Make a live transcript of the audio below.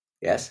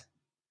Yes?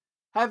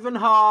 Heaven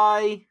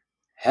high.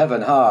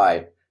 Heaven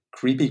high.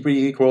 Creepy,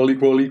 creepy, crawly,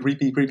 crawly,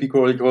 creepy, creepy,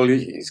 crawly,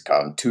 crawly. He's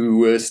come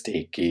to a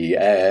sticky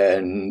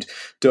end.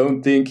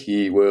 Don't think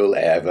he will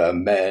ever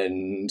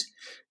mend.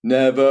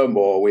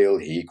 Nevermore will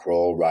he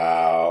crawl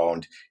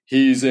round.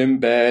 He's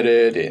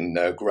embedded in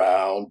the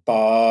ground.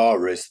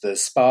 Boris the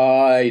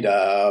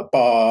spider,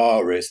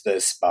 Boris the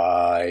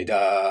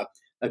spider.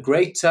 A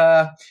great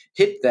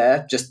hit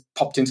there just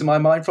popped into my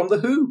mind from The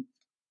Who.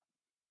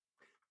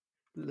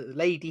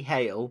 Lady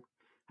Hale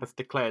has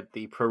declared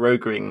the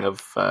proroguing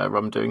of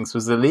Rum Doings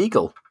was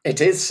illegal. It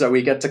is, so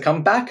we get to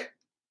come back.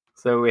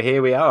 So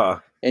here we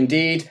are.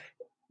 Indeed,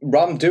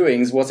 Rum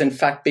Doings was in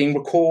fact being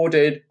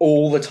recorded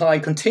all the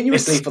time,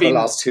 continuously for the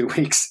last 2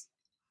 weeks.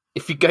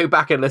 If you go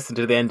back and listen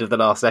to the end of the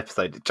last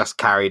episode, it just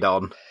carried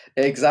on.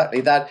 Exactly.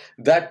 That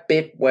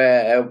bit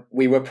where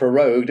we were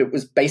prorogued, it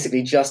was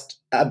basically just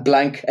a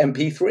blank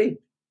MP3.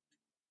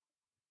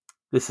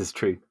 This is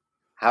true.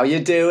 How you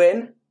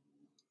doing?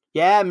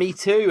 Yeah, me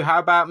too. How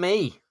about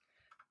me?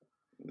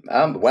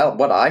 Well,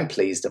 what I'm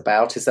pleased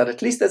about is that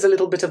at least there's a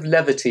little bit of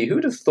levity.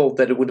 Who'd have thought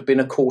that it would have been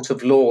a court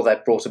of law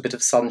that brought a bit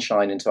of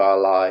sunshine into our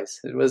lives?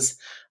 It was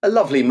a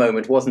lovely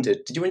moment, wasn't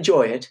it? Did you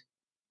enjoy it?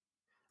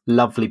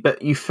 Lovely,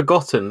 but you've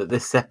forgotten that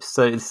this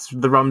episode is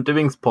the Rum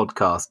Doings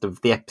podcast of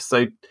the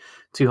episode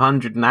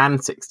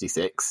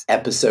 266.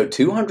 Episode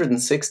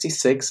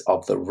 266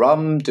 of the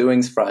Rum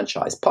Doings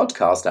franchise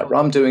podcast at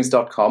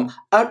rumdoings.com,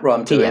 at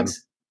Rum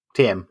Doings.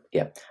 TM.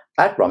 Yeah.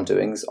 At Rum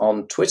Doings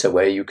on Twitter,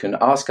 where you can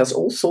ask us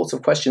all sorts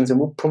of questions,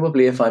 and we'll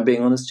probably, if I'm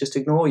being honest, just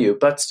ignore you,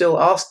 but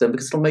still ask them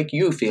because it'll make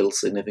you feel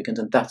significant,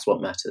 and that's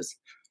what matters.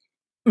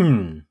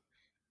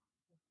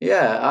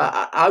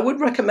 Yeah, I would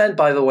recommend,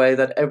 by the way,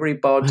 that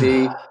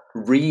everybody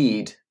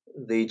read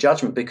the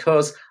judgment,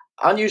 because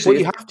unusually...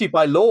 Well, you have to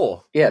by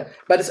law. Yeah,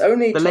 but it's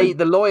only...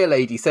 The lawyer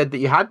lady said that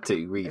you had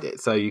to read it,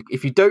 so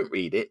if you don't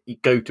read it, you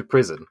go to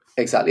prison.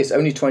 Exactly, it's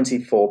only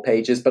 24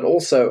 pages, but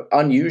also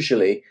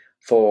unusually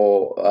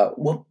for...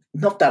 well,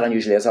 not that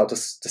unusually, as I'll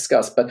just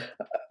discuss, but...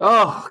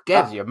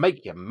 you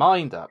make your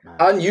mind up, man.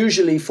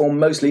 Unusually for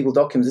most legal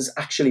documents, it's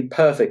actually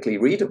perfectly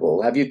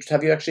readable. Have you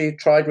actually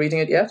tried reading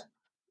it yet?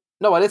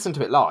 No, I listened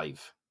to it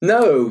live.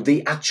 No,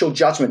 the actual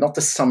judgment, not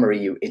the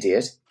summary, you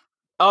idiot.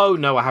 Oh,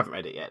 no, I haven't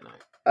read it yet, no.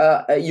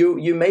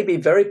 You may be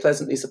very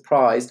pleasantly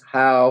surprised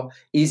how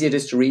easy it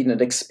is to read,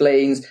 and it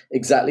explains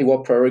exactly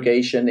what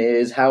prorogation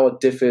is, how it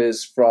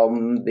differs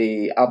from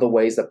the other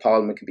ways that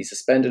Parliament can be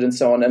suspended and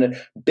so on, and it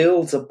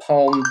builds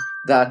upon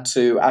that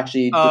to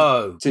actually...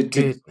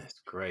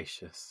 goodness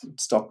gracious.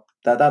 Stop.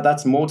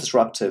 That's more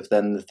disruptive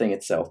than the thing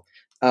itself.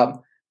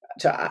 To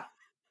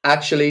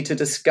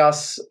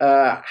discuss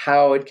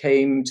how it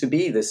came to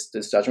be, this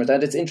judgment.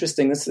 And it's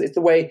interesting, it's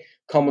the way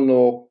common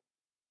law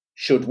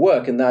should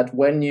work, in that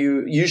when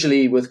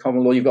usually with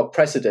common law, you've got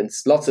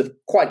precedents, lots of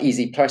quite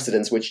easy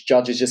precedents, which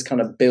judges just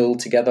kind of build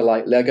together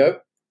like Lego,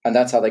 and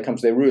that's how they come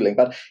to their ruling.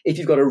 But if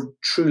you've got a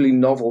truly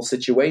novel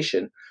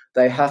situation,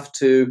 they have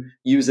to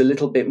use a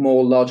little bit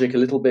more logic, a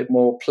little bit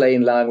more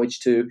plain language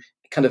to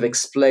kind of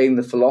explain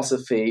the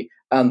philosophy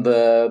and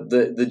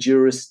the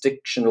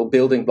jurisdictional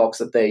building blocks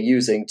that they're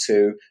using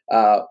to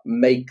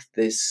make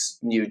this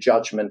new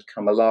judgment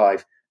come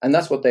alive. And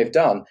that's what they've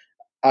done.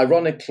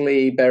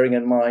 Ironically, bearing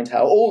in mind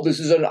how, this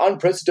is an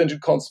unprecedented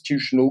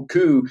constitutional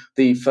coup.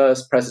 The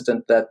first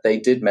precedent that they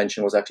did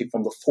mention was actually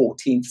from the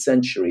 14th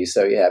century.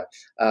 So,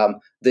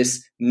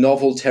 this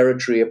novel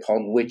territory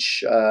upon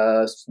which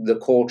the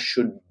court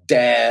should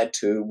dare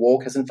to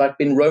walk has in fact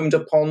been roamed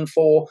upon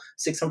for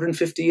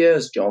 650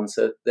 years, John.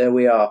 So there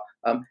we are.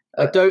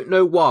 I don't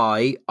know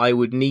why I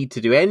would need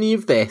to do any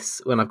of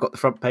this when I've got the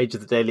front page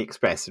of the Daily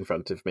Express in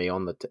front of me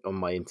on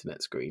my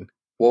internet screen.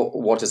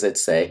 What does it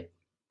say?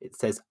 It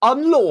says,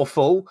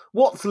 unlawful?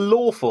 What's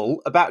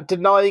lawful about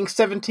denying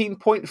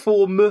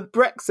 17.4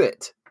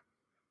 Brexit?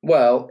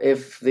 Well,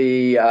 if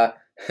the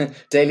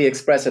Daily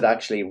Express had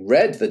actually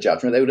read the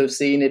judgment, they would have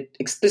seen it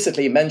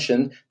explicitly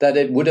mentioned that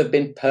it would have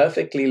been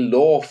perfectly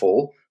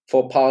lawful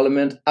for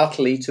Parliament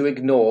utterly to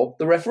ignore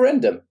the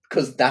referendum,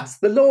 because that's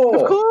the law.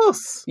 Of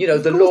course.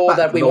 The law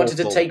that we wanted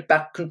to take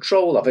back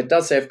control of. It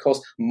does say, of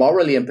course,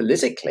 morally and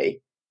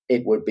politically,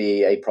 it would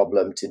be a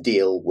problem to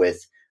deal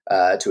with,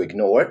 to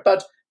ignore it,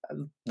 but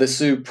the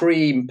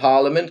Supreme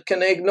Parliament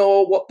can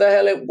ignore what the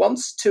hell it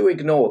wants to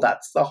ignore.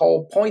 That's the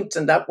whole point,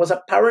 and that was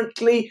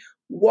apparently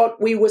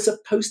what we were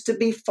supposed to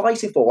be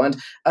fighting for. And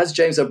as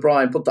James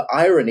O'Brien put the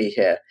irony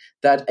here,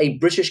 that a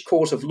British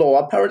court of law,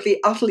 apparently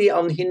utterly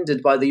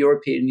unhindered by the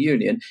European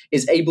Union,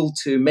 is able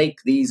to make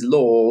these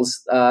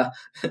laws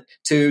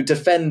to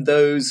defend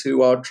those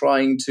who are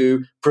trying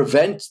to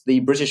prevent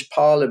the British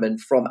Parliament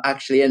from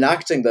actually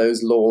enacting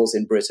those laws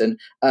in Britain,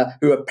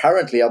 who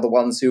apparently are the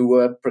ones who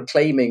were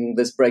proclaiming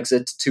this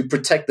Brexit to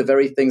protect the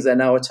very things they're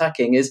now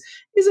attacking, is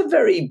a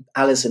very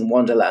Alice in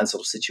Wonderland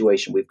sort of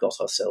situation we've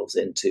got ourselves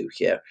into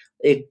here.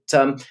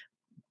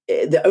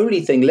 The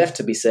only thing left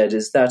to be said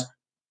is that,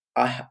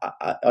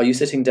 are you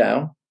sitting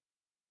down?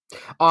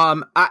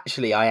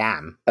 Actually, I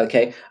am.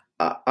 Okay.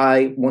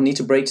 I will need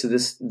to break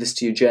this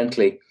to you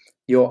gently.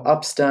 Your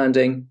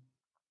upstanding,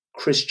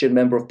 Christian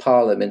member of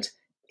parliament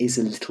is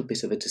a little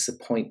bit of a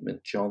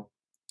disappointment, John.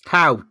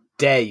 How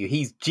dare you?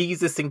 He's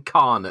Jesus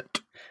incarnate.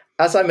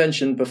 As I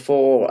mentioned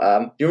before,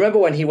 you remember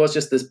when he was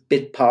just this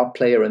bit part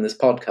player in this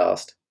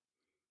podcast?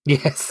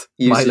 Yes,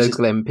 my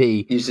local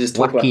MP. You just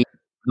talk wacky about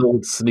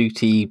Lord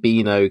Snooty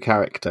Beano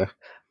character.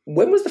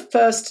 When was the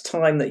first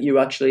time that you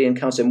actually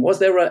encountered him? Was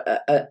there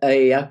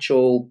a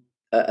actual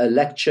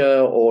lecture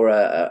or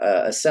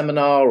a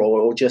seminar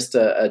or just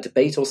a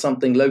debate or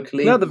something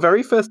locally? No, the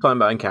very first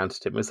time I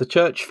encountered him was the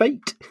church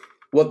fete.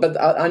 Well,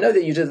 but I know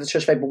that you did the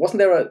church fete, but wasn't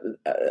there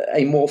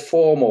a more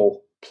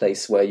formal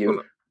place where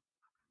you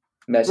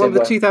met him? Well,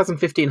 the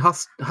 2015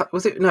 was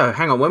it? No,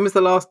 hang on. When was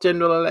the last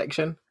general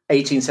election?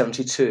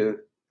 1872.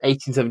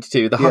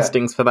 1872. The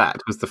hustings for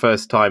that was the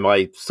first time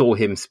I saw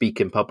him speak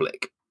in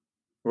public.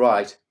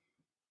 Right.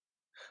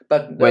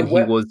 But when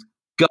he was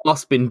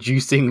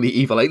gasp-inducingly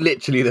evil, like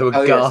literally there were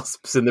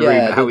gasps in the room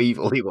at how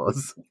evil he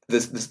was.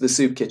 The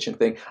soup kitchen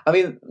thing. I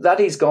mean, that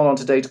he's gone on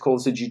today to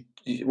call it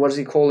what does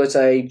he call it?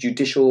 A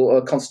judicial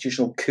or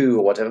constitutional coup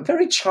or whatever.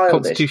 Very childish.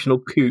 Constitutional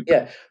coup.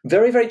 Yeah,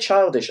 very, very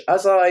childish.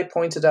 As I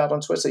pointed out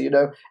on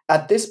Twitter,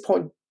 at this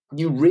point,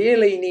 you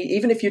really need,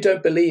 even if you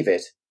don't believe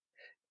it,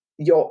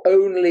 your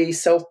only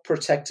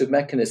self-protective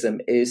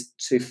mechanism is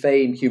to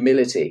feign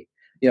humility.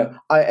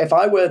 If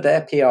I were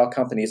their PR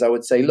companies, I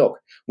would say, look,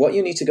 what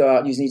you need to go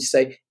out, you need to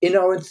say, in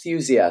our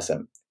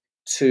enthusiasm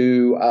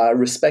to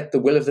respect the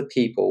will of the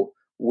people,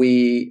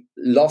 we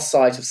lost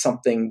sight of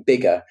something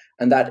bigger,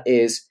 and that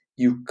is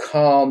you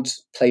can't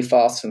play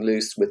fast and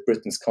loose with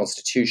Britain's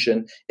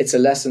constitution. It's a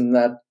lesson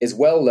that is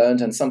well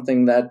learned and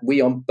something that we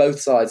on both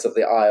sides of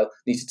the aisle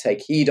need to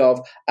take heed of,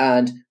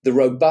 and the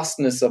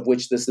robustness of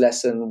which this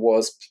lesson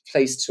was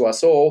placed to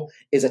us all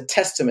is a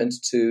testament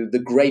to the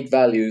great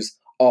values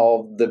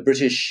of the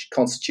British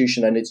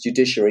Constitution and its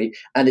judiciary,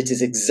 and it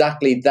is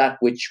exactly that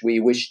which we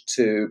wish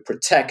to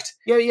protect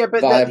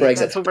but via Brexit.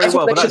 That's all very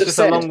well, but that's just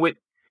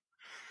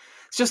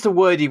it's just a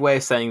wordy way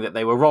of saying that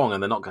they were wrong,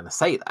 and they're not going to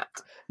say that.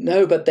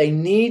 No, but they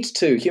need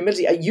to.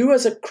 Humility. You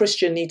as a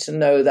Christian need to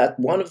know that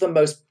one of the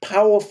most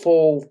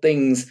powerful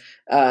things,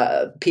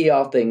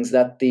 PR things,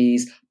 that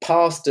these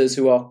pastors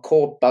who are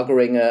caught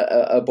buggering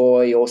a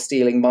boy or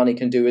stealing money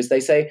can do is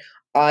they say,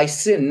 I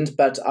sinned,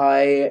 but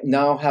I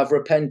now have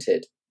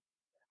repented.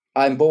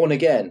 I'm born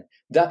again.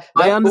 That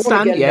I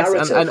understand,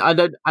 yes, and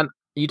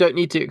you don't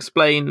need to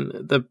explain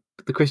the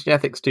Christian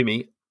ethics to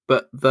me.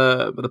 But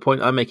the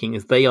point I'm making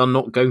is they are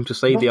not going to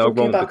say they are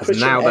wrong, because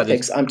Christian now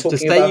ethics. that is to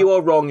say you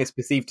are wrong is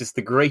perceived as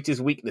the greatest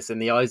weakness in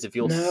the eyes of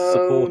your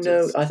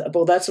supporters. No,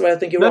 well, that's where I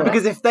think you're wrong. No,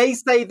 because if they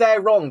say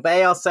they're wrong,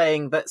 they are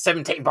saying that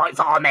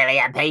 17.4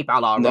 million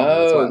people are wrong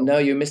as well. No,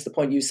 you missed the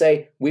point. You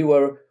say we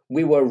were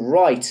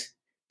right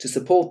to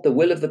support the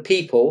will of the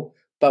people,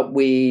 but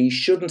we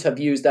shouldn't have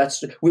used that.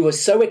 We were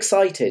so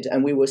excited,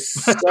 and we were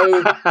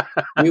so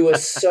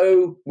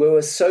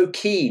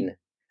keen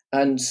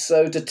and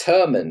so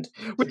determined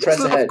to press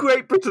ahead.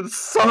 Great Britain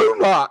so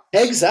much.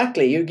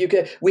 Exactly.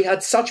 We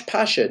had such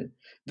passion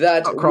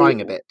that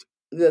crying a bit.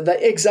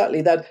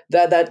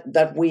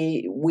 That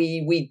we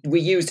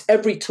used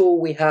every tool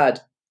we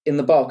had in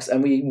the box,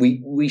 and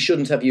we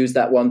shouldn't have used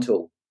that one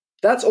tool.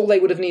 That's all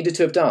they would have needed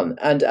to have done,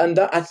 and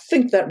that, I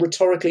think that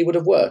rhetorically would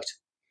have worked.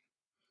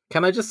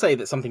 Can I just say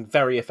that something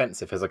very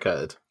offensive has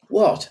occurred?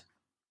 What?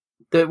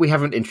 That we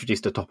haven't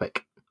introduced a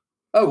topic.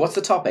 Oh, what's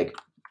the topic?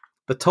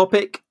 The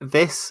topic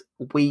this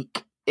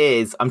week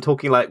is, I'm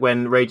talking like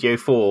when Radio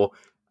 4,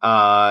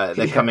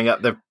 they're coming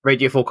up, the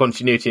Radio 4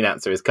 continuity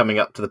announcer is coming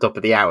up to the top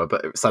of the hour,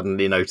 but it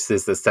suddenly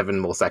notices there's 7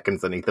 more seconds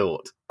than he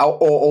thought. Or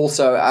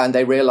also, and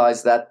they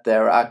realise that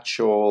their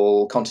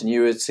actual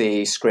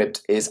continuity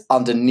script is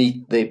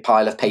underneath the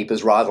pile of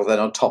papers rather than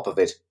on top of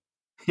it.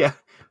 Yeah.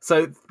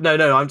 So,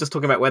 no, I'm just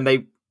talking about when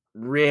they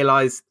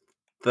realise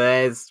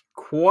there's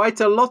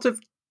quite a lot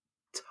of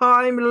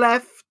time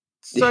left.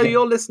 So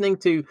you're listening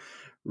to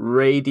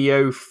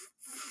Radio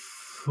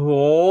 4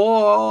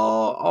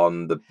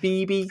 on the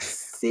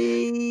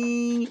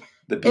BBC.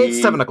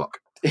 It's 7 o'clock.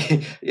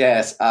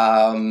 Yes.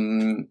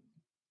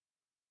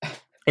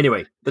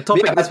 Anyway, the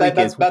topic this week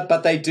is...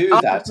 But they do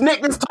that.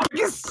 Nick, this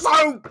topic is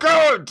so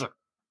good!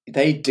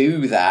 They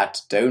do that,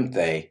 don't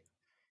they?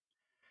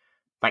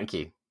 Thank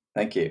you.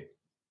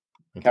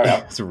 Carry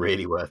on. It's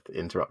really worth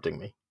interrupting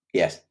me.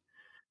 Yes.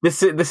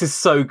 This is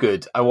so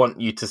good. I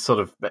want you to sort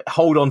of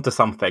hold on to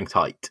something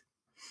tight.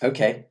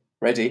 Okay.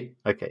 Ready?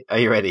 Okay. Are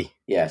you ready?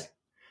 Yes.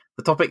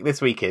 The topic this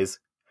week is,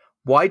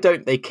 why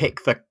don't they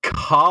kick the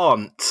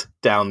can't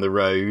down the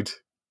road?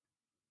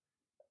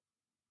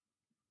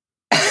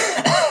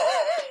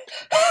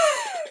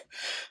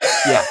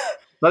 Yeah.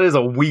 That is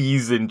a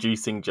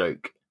wheeze-inducing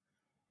joke.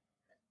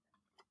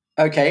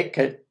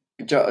 Okay.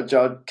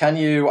 John, can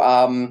you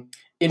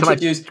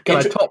introduce... Can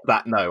I top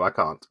that? No, I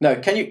can't. No,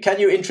 can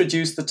you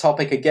introduce the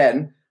topic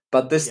again?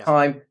 But this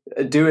time,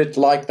 do it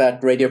like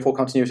that Radio 4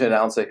 continuity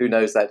announcer who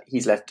knows that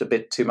he's left a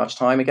bit too much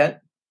time again.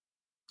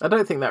 I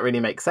don't think that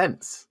really makes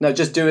sense. No,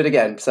 just do it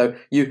again. So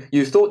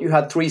you thought you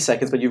had 3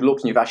 seconds, but you've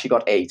looked and you've actually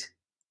got 8.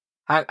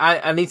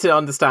 I need to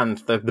understand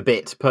the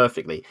bit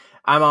perfectly.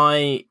 Am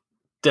I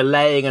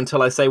delaying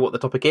until I say what the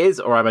topic is,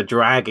 or am I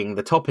dragging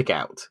the topic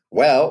out?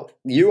 Well,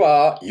 you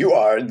are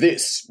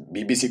this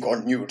BBC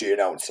continuity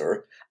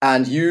announcer,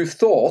 and you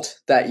thought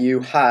that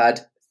you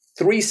had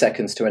 3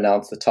 seconds to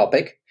announce the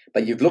topic,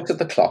 but you've looked at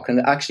the clock and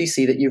actually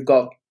see that you've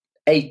got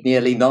 8,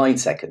 nearly 9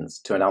 seconds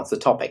to announce the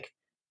topic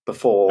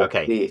before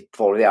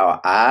the hour.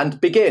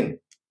 And begin.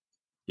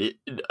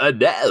 And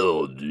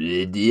now,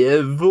 the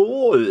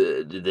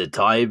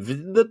time for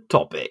the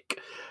topic,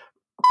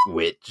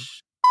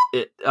 which...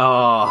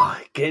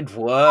 good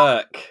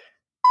work.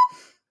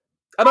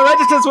 And our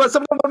editors were...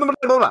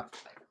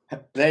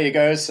 There you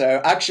go.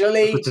 So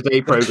actually... The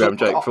Today programme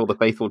joke for all the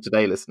faithful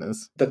Today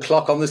listeners. The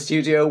clock on the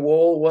studio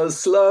wall was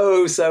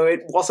slow, so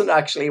it wasn't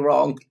actually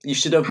wrong. You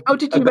should have... How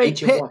did you make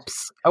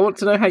pips? I want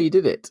to know how you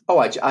did it. Oh,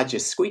 I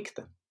just squeaked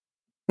them.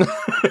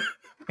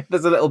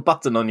 There's a little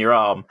button on your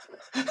arm.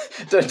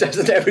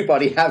 Doesn't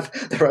everybody have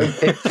their own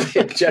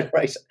pip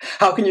generator?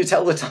 How can you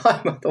tell the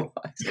time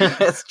otherwise?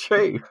 That's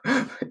true.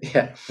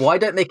 Yeah. Why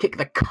don't they kick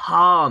the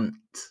can't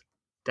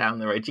down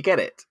the road? Do you get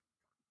it?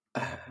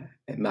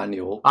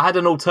 Manual. I had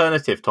an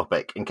alternative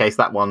topic in case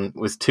that one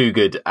was too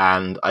good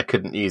and I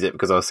couldn't use it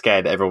because I was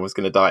scared everyone was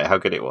going to die at how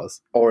good it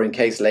was. Or in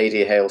case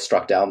Lady Hale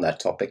struck down that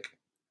topic.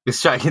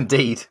 Struck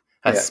indeed.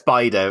 A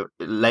spider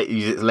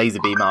uses its laser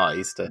beam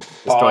eyes to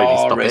destroy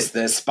me. Boris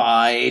the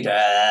spider.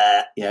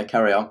 Yeah,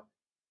 carry on.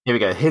 Here we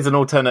go. Here's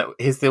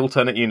the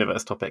alternate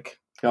universe topic.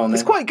 Go on then.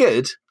 It's quite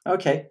good.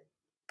 Okay.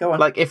 Go on.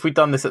 Like, if we'd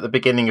done this at the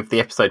beginning of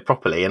the episode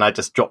properly and I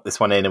just dropped this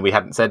one in and we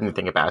hadn't said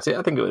anything about it,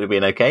 I think it would have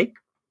been okay.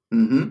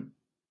 Mm-hmm.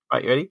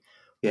 Right, you ready?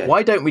 Yeah.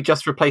 Why don't we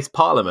just replace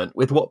Parliament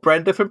with what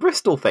Brenda from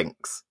Bristol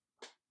thinks?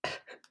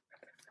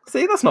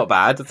 See, that's not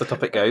bad as the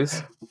topic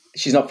goes.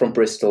 She's not from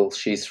Bristol.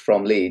 She's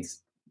from Leeds.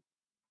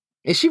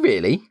 Is she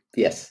really?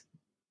 Yes.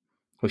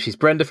 Well, she's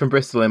Brenda from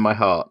Bristol in my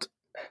heart.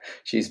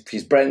 She's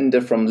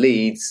Brenda from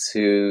Leeds,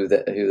 who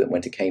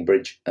went to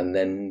Cambridge and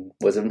then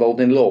was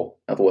involved in law.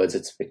 In other words,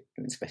 it's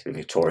basically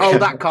Victoria. Oh,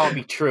 that can't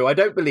be true. I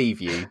don't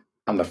believe you.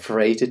 I'm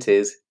afraid it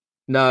is.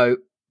 No.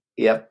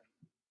 Yep.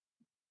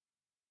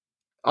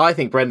 I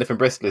think Brenda from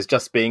Bristol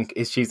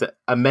she's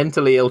a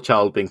mentally ill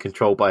child being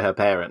controlled by her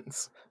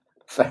parents.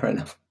 Fair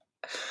enough.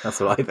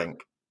 That's what I think.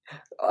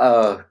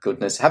 Oh,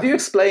 goodness. Have you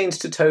explained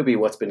to Toby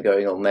what's been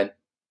going on then?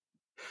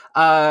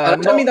 I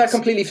don't mean that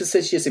completely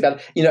facetiously,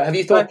 but have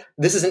you thought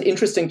this is an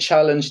interesting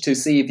challenge to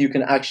see if you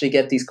can actually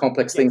get these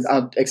complex things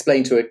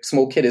explained to a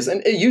small kid? Is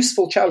a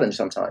useful challenge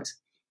sometimes.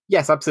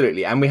 Yes,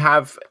 absolutely. And we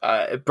have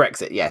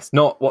Brexit, yes.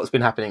 Not what's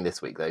been happening this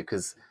week, though,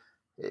 because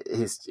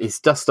he's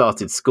just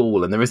started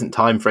school and there isn't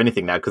time for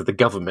anything now because the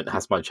government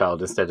has my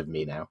child instead of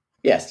me now.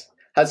 Yes.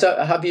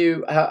 So have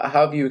you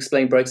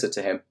explained Brexit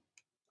to him?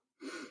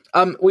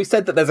 We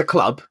said that there's a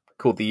club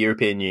called the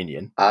European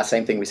Union.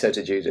 Same thing we said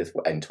to Judith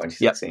in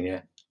 2016,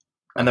 yeah.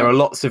 And there are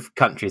lots of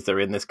countries that are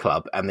in this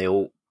club and they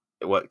all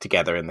work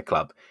together in the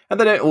club. And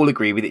they don't all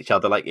agree with each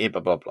other, like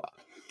blah, blah, blah.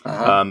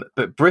 Uh-huh.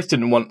 But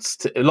Britain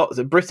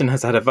Britain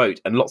has had a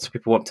vote and lots of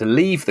people want to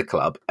leave the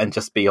club and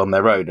just be on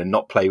their own and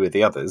not play with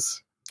the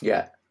others.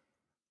 Yeah.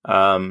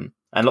 And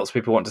lots of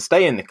people want to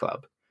stay in the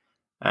club.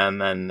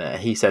 And then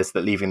he says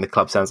that leaving the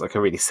club sounds like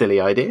a really silly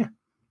idea.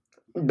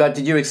 But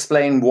did you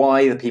explain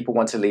why the people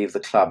want to leave the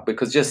club?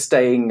 Because just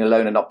staying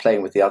alone and not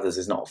playing with the others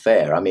is not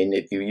fair. I mean,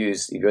 if you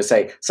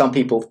say some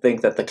people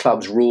think that the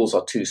club's rules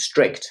are too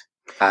strict.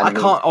 I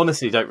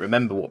honestly don't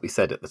remember what we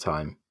said at the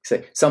time.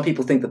 So some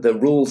people think that the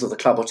rules of the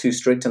club are too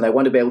strict and they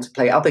want to be able to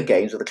play other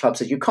games. Where the club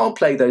says you can't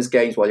play those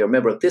games while you're a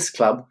member of this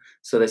club.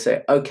 So they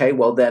say, okay,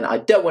 well then I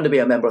don't want to be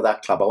a member of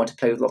that club. I want to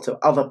play with lots of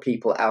other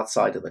people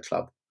outside of the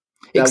club.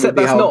 Except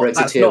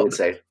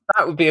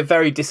that would be a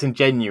very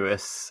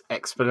disingenuous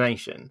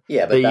explanation.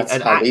 Yeah, but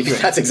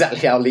that's exactly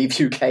how Leave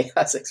UK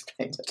has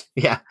explained it.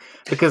 Yeah,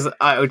 because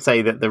I would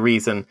say that the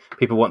reason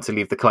people want to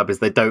leave the club is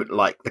they don't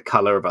like the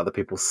colour of other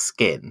people's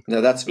skin. No,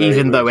 that's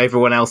even though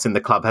everyone else in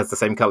the club has the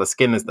same colour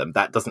skin as them.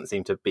 That doesn't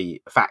seem to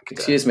be a factor.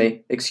 Excuse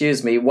me.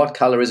 What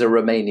colour is a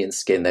Romanian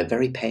skin? They're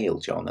very pale,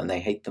 John, and they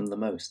hate them the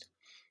most.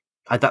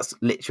 That's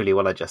literally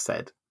what I just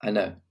said. I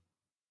know.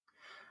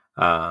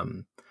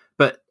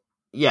 But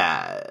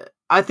yeah,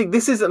 I think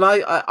this is, and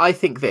I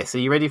think this. Are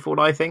you ready for what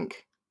I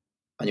think?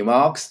 On your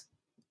marks,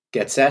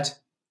 get set,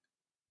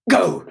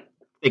 go.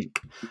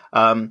 Think.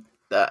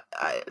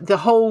 The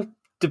whole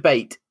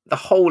debate, the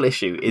whole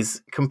issue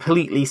is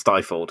completely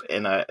stifled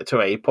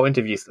to a point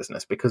of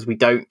uselessness because we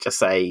don't just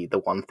say the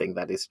one thing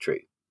that is true,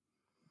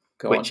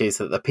 which is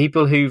that the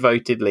people who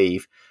voted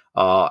Leave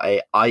are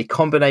a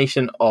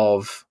combination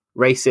of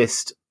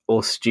racist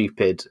or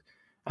stupid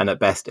and at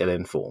best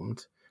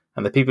ill-informed.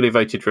 And the people who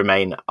voted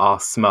Remain are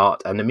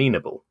smart and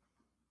amenable.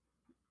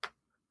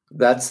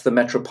 That's the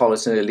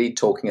metropolitan elite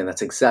talking, and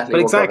that's exactly.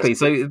 But exactly.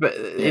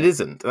 It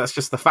isn't. That's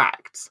just the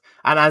facts.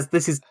 And as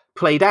this is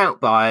played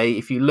out by,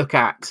 if you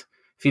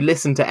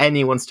listen to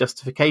anyone's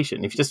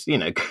justification, if you just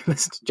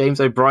listen to James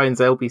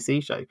O'Brien's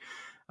LBC show,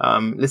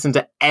 listen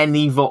to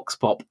any vox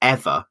pop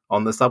ever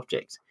on the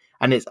subject,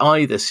 and it's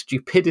either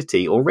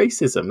stupidity or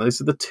racism.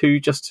 Those are the two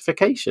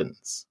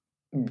justifications.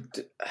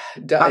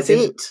 That's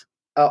it.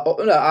 No,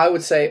 I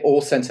would say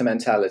or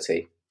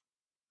sentimentality.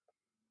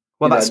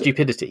 Well, that's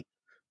stupidity.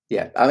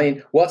 Yeah. I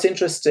mean, what's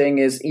interesting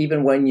is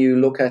even when you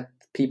look at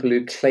people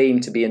who claim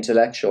to be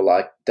intellectual,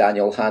 like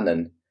Daniel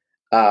Hannan,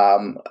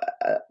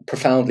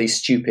 profoundly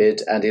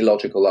stupid and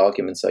illogical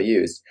arguments are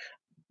used.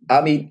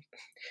 I mean,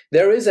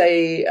 there is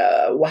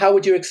what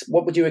would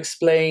you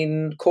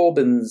explain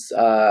Corbyn's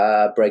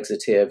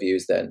Brexiteer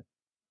views then?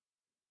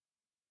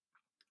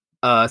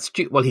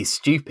 Well, he's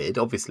stupid,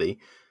 obviously.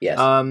 Yes.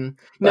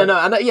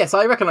 Yes,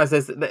 I recognise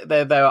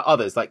there are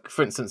others. Like,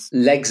 for instance,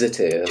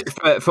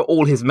 Legziteer. For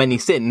all his many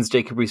sins,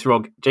 Jacob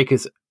Rees-Mogg,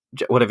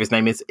 whatever his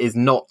name is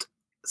not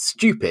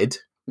stupid.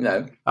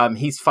 No.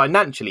 He's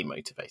financially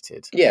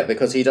motivated. Yeah,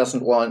 because he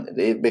doesn't want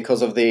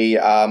because of the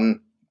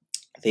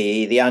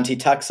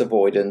anti-tax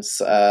avoidance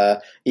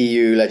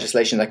EU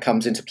legislation that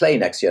comes into play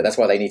next year. That's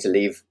why they need to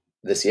leave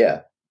this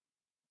year.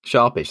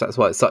 Sharpish. That's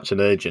why it's such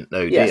an urgent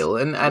no deal.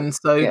 And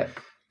so. Yeah.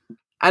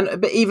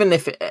 But even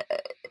if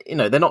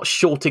they're not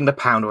shorting the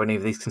pound or any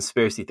of these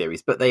conspiracy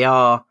theories, but they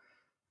are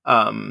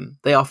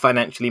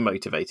financially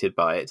motivated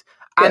by it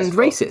and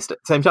racist at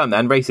the same time.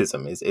 And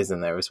racism is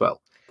in there as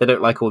well. They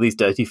don't like all these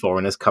dirty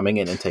foreigners coming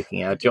in and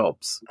taking our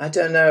jobs. I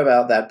don't know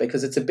about that,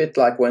 because it's a bit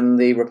like when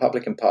the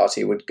Republican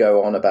Party would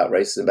go on about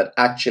racism, but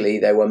actually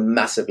they were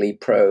massively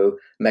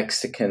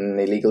pro-Mexican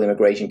illegal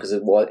immigration because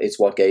it's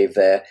what gave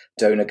their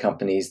donor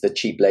companies the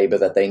cheap labor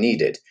that they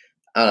needed.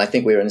 And I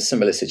think we're in a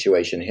similar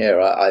situation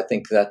here. I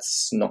think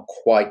that's not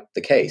quite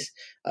the case.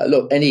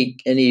 Look,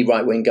 any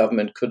right-wing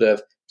government could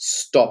have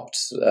stopped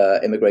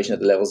immigration at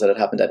the levels that had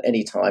happened at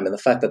any time. And the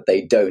fact that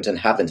they don't and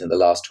haven't in the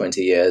last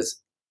 20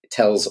 years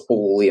tells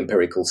all the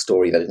empirical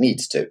story that it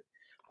needs to.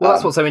 Well,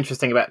 that's what's so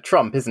interesting about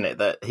Trump, isn't it?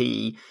 That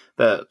the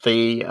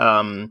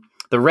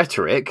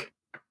rhetoric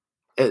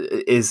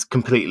is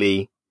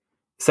completely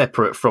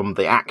separate from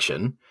the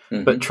action.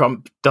 Mm-hmm. But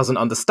Trump doesn't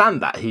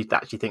understand that. He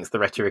actually thinks the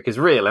rhetoric is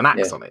real and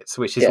acts on it,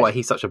 which is why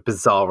he's such a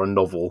bizarre and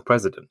novel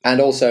president. And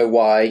also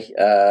why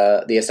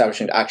the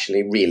establishment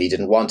actually really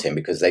didn't want him,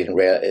 because he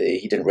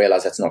didn't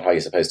realize that's not how you're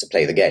supposed to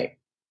play the game.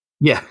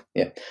 Yeah.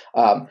 Yeah.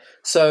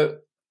 So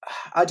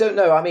I don't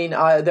know. I mean,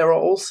 there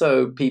are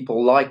also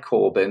people like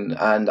Corbyn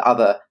and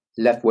other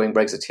left-wing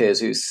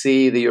Brexiteers who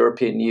see the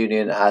European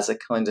Union as a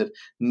kind of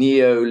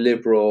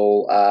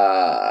neoliberal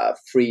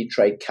free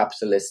trade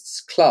capitalists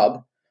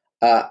club.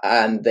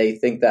 And they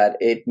think that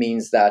it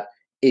means that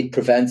it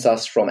prevents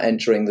us from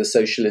entering the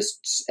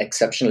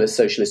exceptionalist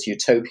socialist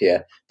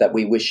utopia that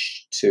we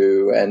wish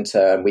to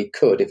enter, and we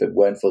could if it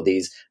weren't for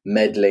these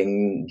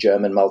meddling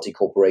German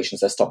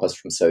multi-corporations that stop us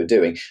from so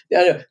doing.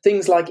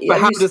 Things like...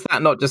 But how does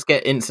that not just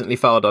get instantly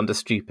filed under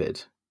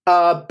stupid?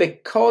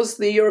 Because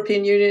the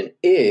European Union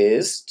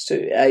is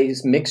a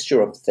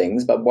mixture of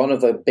things, but one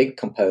of the big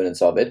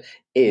components of it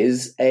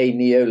is a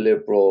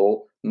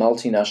neoliberal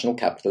multinational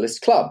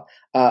capitalist club.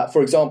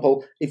 For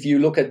example, if you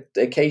look at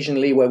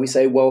occasionally where we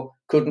say, well,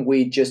 couldn't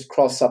we just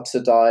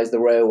cross-subsidize the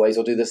railways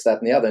or do this, that,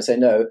 and the other? And say,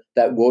 no,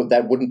 that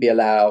wouldn't be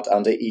allowed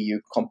under EU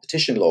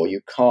competition law.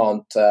 You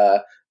can't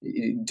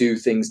do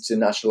things to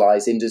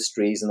nationalize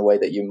industries in the way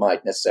that you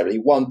might necessarily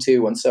want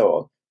to, and so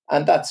on.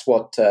 And that's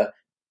what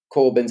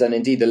Corbyn's, and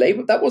indeed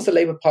that was the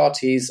Labour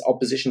Party's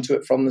opposition to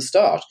it from the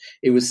start.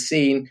 It was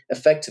seen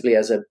effectively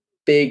as a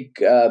big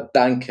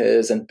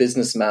bankers and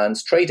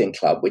businessmen's trading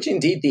club, which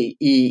indeed the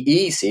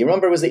EEC,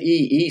 remember it was the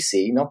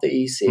EEC, not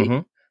the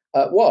EC,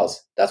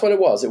 was. That's what it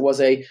was. It was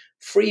a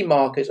free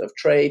market of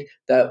trade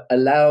that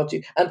allowed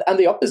you, and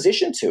the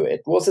opposition to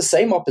it was the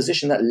same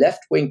opposition that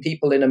left-wing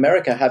people in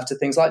America have to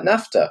things like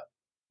NAFTA.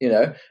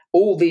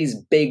 All these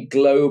big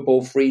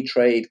global free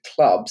trade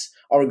clubs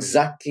are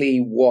exactly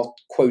what,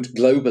 quote,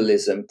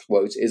 globalism,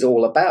 quote, is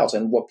all about,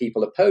 and what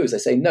people oppose. They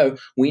say, no,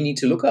 we need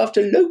to look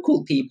after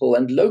local people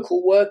and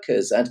local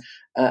workers, and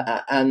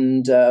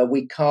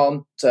we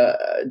can't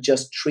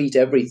just treat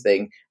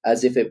everything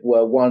as if it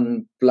were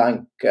one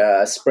blank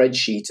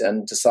spreadsheet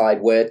and decide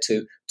where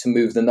to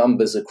move the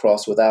numbers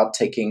across without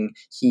taking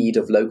heed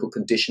of local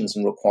conditions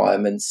and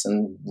requirements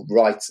and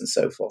rights and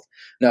so forth.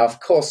 Now, of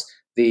course,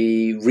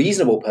 the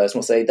reasonable person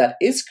will say that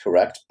is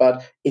correct,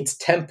 but it's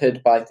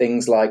tempered by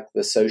things like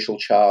the social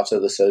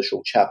charter, the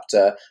social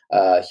chapter,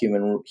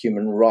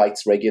 human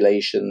rights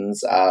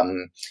regulations,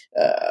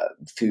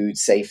 food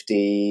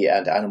safety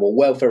and animal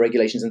welfare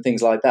regulations and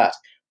things like that.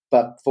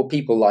 But for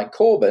people like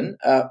Corbyn,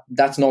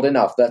 that's not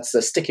enough. That's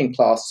a sticking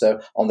plaster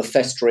on the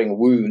festering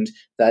wound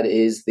that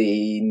is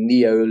the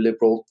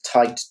neoliberal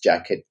tight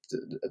jacket,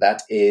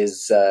 that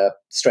is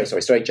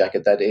straight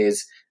jacket, that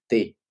is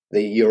the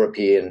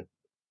European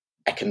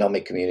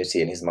economic community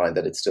in his mind,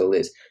 that it still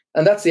is.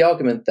 And that's the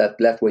argument that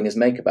left-wingers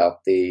make about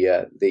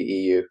the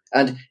EU.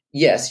 And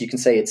yes, you can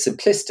say it's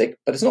simplistic,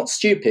 but it's not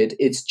stupid.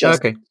 It's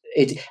just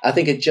I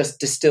think it just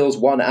distills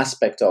one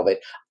aspect of it.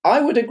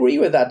 I would agree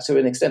with that to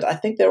an extent. I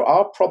think there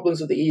are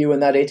problems with the EU in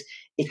that it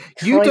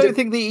you don't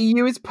think the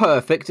EU is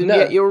perfect, and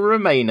yet you're a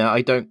Remainer.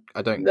 I don't.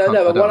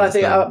 No. But what I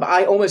think,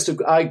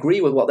 I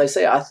agree with what they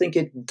say. I think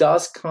it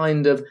does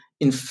kind of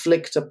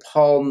inflict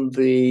upon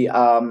the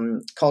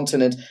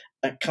continent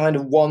a kind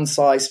of one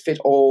size fits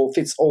all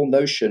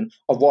notion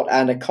of what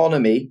an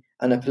economy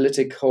and a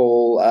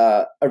political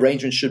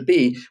arrangement should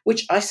be,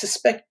 which I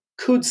suspect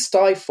could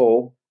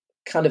stifle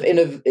kind of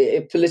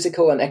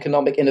political and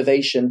economic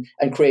innovation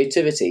and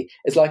creativity.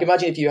 It's like,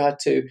 imagine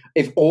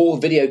if all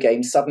video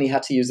games suddenly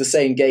had to use the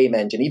same game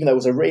engine, even though it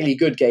was a really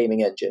good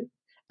gaming engine,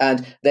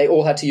 and they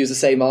all had to use the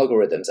same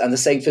algorithms and the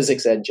same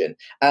physics engine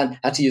and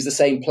had to use the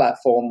same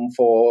platform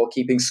for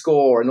keeping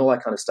score and all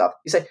that kind of stuff.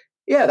 You say,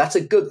 yeah, that's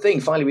a good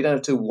thing. Finally, we don't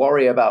have to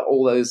worry about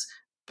all those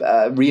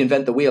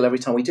reinvent the wheel every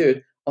time we do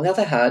it. On the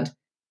other hand,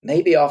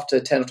 maybe after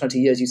 10 or 20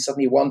 years, you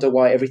suddenly wonder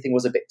why everything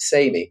was a bit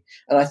samey.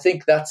 And I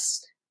think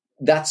that's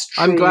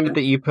true. I'm glad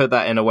that you put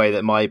that in a way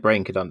that my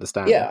brain could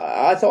understand. Yeah,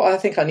 I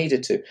think I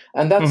needed to,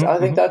 and I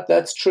think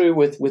that's true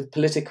with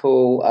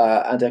political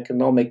and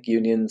economic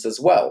unions as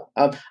well.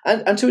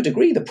 And to a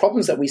degree, the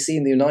problems that we see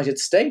in the United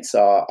States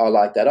are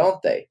like that,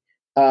 aren't they?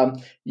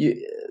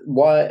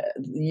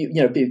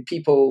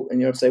 People in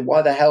Europe say,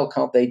 why the hell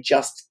can't they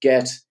just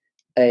get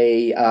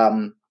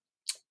the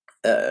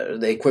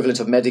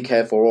equivalent of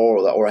Medicare for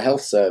all or a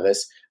health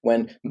service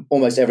when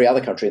almost every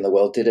other country in the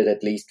world did it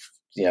at least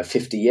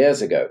 50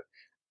 years ago?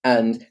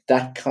 And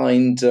that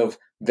kind of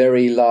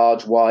very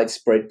large,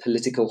 widespread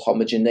political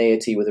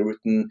homogeneity with a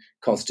written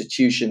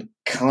constitution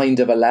kind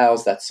of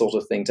allows that sort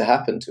of thing to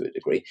happen to a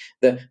degree.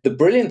 The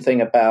brilliant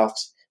thing about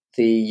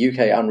the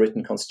UK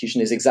unwritten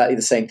constitution is exactly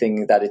the same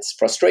thing that its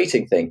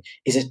frustrating thing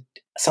is. It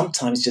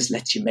sometimes just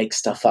lets you make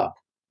stuff up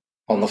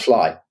on the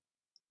fly.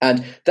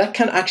 And that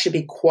can actually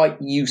be quite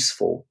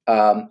useful.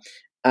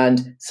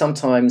 And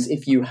sometimes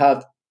if you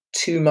have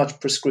too much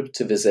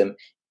prescriptivism,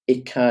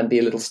 it can be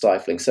a little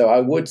stifling. So I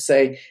would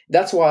say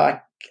that's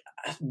why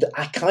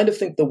I kind of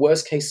think the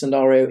worst case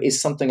scenario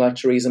is something like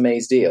Theresa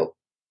May's deal.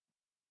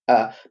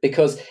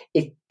 Because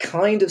it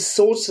kind of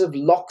sort of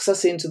locks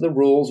us into the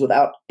rules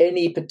without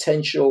any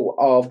potential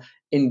of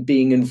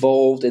being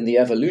involved in the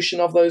evolution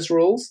of those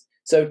rules.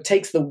 So it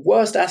takes the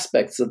worst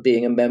aspects of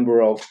being a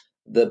member of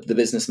the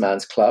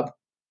businessman's club.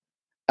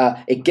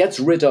 It gets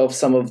rid of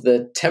some of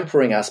the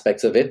tempering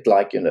aspects of it,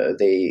 like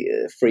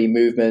the free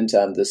movement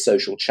and the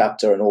social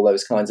chapter and all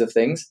those kinds of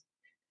things,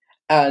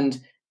 and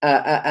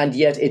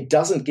yet it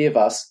doesn't give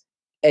us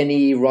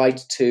any right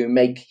to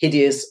make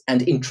hideous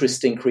and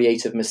interesting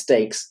creative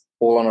mistakes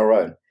all on our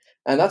own.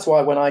 And that's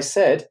why when I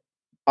said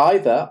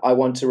either I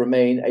want to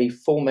remain a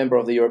full member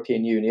of the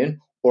European Union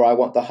or I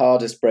want the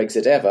hardest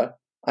Brexit ever,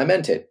 I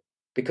meant it.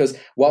 Because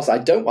whilst I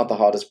don't want the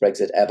hardest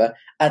Brexit ever,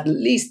 at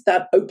least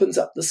that opens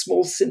up the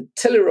small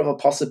scintilla of a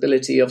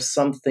possibility of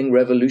something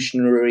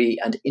revolutionary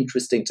and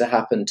interesting to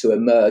happen, to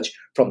emerge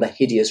from the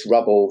hideous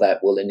rubble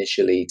that will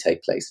initially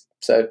take place.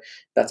 So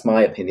that's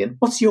my opinion.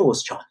 What's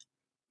yours, John?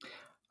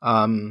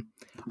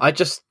 I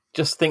just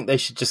think they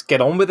should just get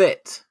on with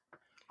it.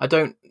 I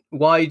don't.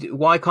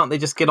 Why can't they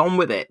just get on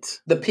with it?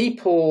 The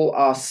people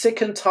are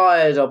sick and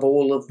tired of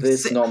all of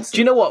this nonsense. Do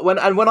you know what? When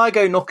I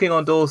go knocking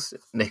on doors,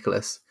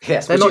 Nicholas,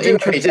 yes, they're not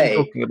interested in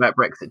talking about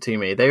Brexit to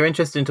me. They're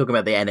interested in talking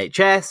about the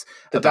NHS,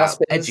 about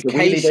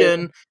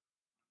education,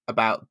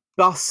 about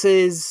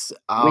buses,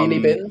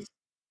 wheelie bins,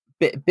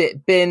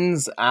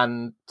 bins,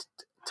 and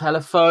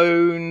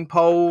telephone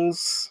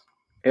poles.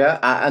 Yeah,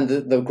 and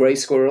the grey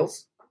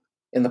squirrels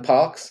in the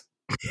parks.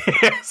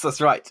 Yes,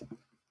 that's right.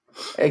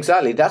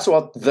 Exactly. That's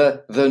what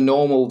the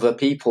normal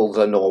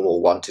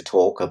want to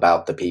talk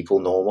about. The people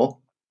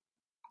normal.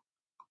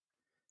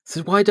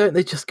 So why don't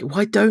they just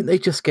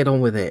get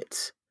on with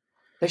it?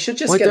 They should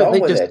just get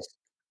on with it.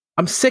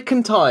 I'm sick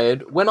and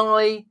tired when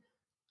I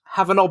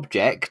have an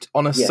object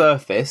on a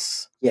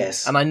surface,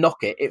 yes, and I knock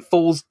it, it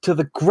falls to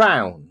the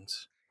ground.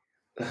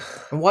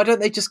 And why don't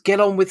they just get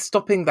on with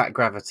stopping that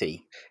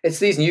gravity? It's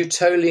these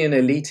Newtonian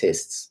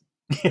elitists.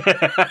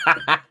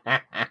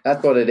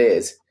 That's what it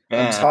is.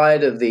 Yeah. I'm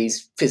tired of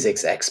these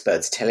physics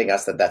experts telling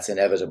us that that's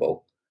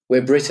inevitable.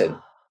 We're Britain.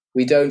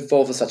 We don't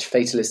fall for such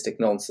fatalistic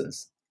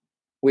nonsense.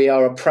 We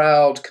are a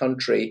proud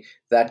country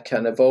that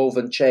can evolve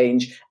and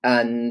change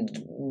and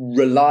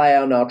rely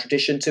on our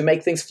tradition to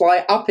make things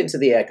fly up into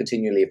the air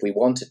continually if we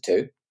wanted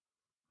to.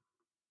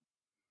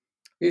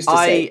 Who's to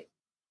say?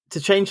 To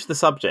change the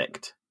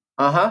subject.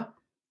 I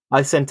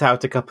sent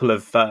out a couple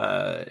of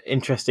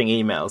interesting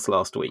emails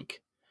last week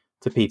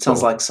to people.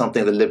 Sounds like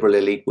something the liberal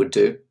elite would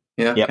do.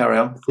 Yeah, yep. Carry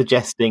on.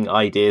 Suggesting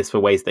ideas for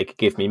ways they could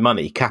give me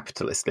money.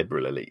 Capitalist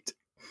liberal elite.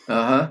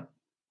 Were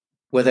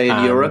they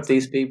in Europe,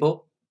 these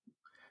people?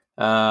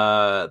 They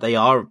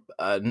are.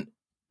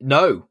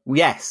 No.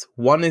 Yes.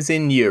 One is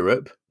in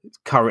Europe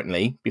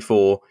currently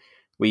before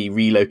we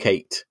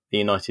relocate the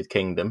United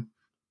Kingdom.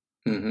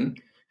 Mm-hmm.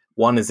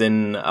 One is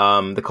in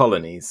the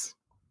colonies.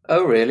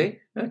 Oh, really?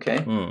 Okay.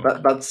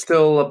 But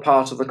still a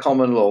part of the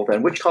common law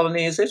then. Which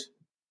colony is it?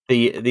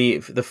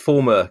 The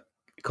former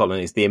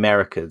colonies, the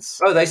Americas.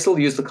 Oh, they still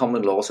use the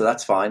common law, so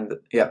that's fine.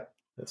 Yeah.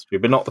 That's true,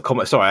 but not the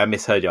common. Sorry, I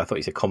misheard you. I thought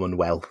you said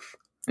Commonwealth.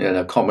 Yeah,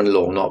 no, common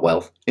law, not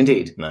wealth.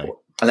 Indeed.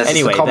 No. Unless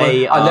Anyway,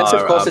 unless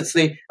of course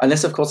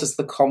it's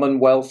the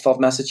Commonwealth of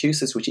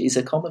Massachusetts, which is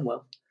a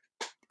Commonwealth.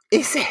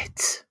 Is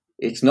it?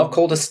 It's not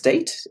called a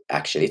state.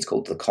 Actually, it's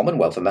called the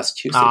Commonwealth of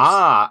Massachusetts.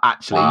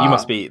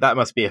 Actually, that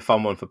must be a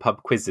fun one for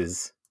pub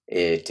quizzes.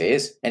 It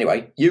is.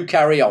 Anyway, you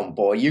carry on,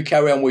 boy. You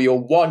carry on with your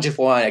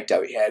wonderful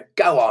anecdote here.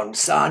 Go on,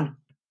 son.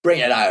 Bring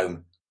it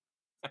home.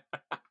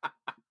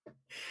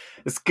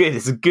 It's good.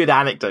 It's a good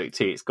anecdote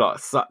too. It's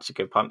got such a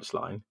good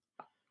punchline.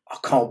 I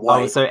can't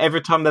wait. So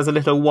every time there's a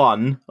little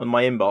one on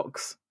my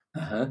inbox,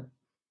 I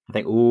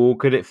think,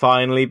 could it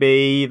finally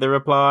be the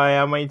reply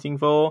I'm waiting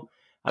for?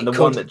 And the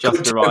one that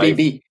just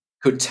arrived.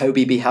 Could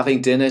Toby be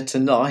having dinner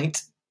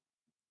tonight?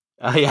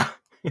 Yeah.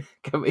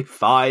 Can we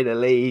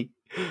finally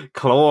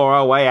claw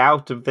our way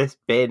out of this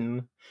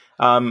bin?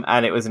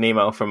 And it was an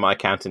email from my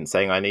accountant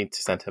saying I need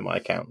to send her my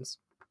accounts.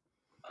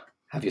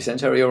 Have you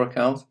sent her your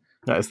account?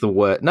 That's the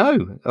word.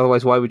 No.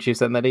 Otherwise, why would you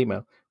send that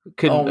email? It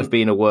couldn't have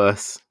been a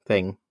worse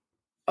thing.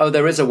 Oh,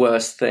 there is a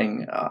worse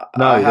thing.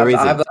 There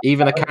isn't.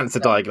 Even a cancer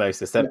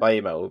diagnosis sent by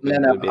email would be as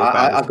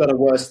bad. I've got a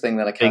worse thing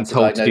than a cancer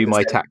diagnosis. Being told to do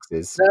my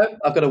taxes. No,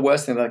 I've got a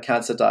worse thing than a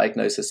cancer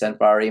diagnosis sent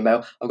via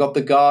email. I've got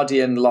the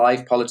Guardian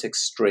live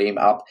politics stream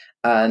up,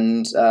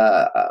 and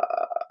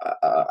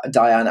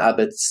Diane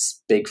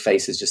Abbott's big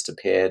face has just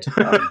appeared.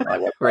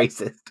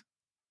 Racist.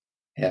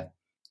 Yeah.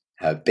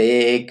 Her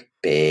big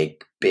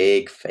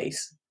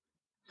face.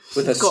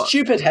 With a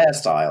stupid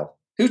hairstyle.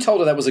 Who told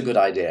her that was a good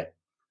idea?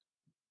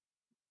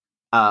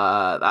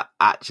 That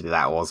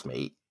was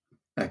me.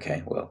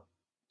 Okay, well,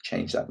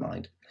 change that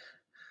mind.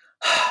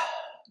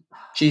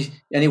 She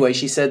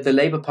said the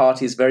Labour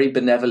Party is very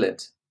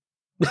benevolent.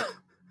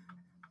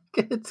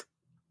 Good.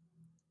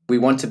 We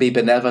want to be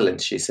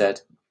benevolent, she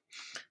said.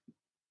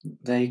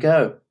 There you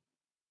go.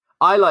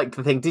 I like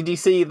to think. Did you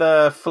see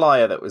the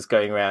flyer that was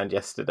going around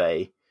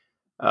yesterday?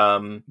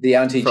 The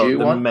anti-Jew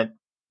one?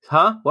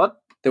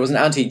 What? There was an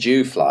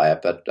anti-Jew flyer,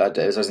 but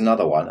there's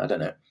another one. I don't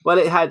know. Well,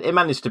 it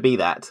managed to be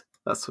that.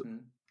 That's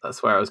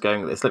where I was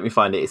going with this. Let me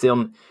find it. It's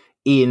on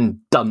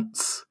Ian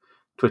Dunt's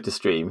Twitter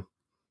stream.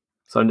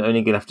 So I'm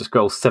only going to have to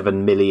scroll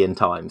 7 million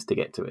times to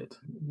get to it.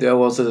 There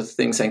was a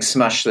thing saying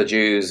 "smash the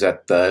Jews"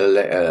 at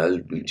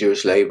the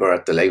Jewish Labour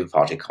at the Labour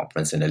Party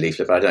conference in a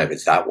leaflet, but I don't know if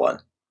it's that one.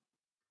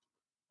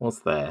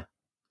 What's there?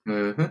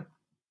 Mm-hmm.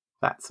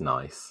 That's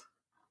nice.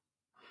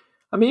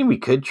 I mean, we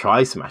could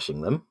try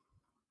smashing them.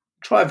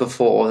 Try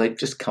before, they've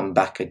just come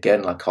back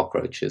again like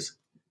cockroaches.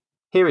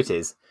 Here it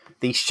is.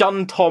 The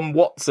Shun Tom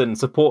Watson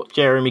Support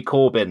Jeremy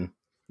Corbyn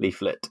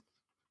leaflet.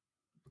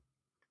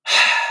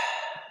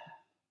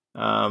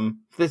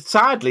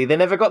 Sadly, they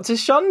never got to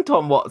shun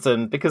Tom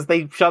Watson because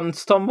they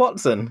shunned Tom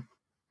Watson.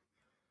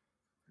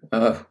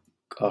 Oh,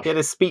 gosh. He had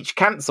a speech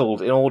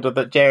cancelled in order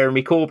that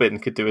Jeremy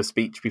Corbyn could do a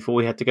speech before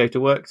he had to go to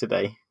work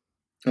today.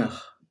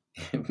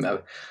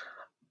 No.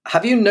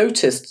 Have you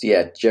noticed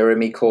yet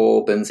Jeremy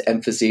Corbyn's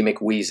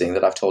emphysemic wheezing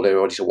that I've told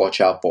everybody to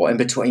watch out for in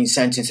between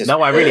sentences?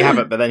 No, I really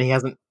haven't. But then he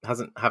haven't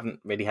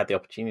really had the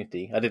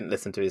opportunity. I didn't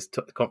listen to his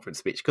conference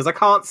speech because I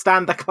can't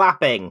stand the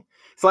clapping.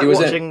 It's like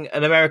watching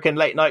an American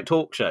late night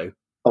talk show.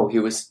 Oh, he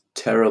was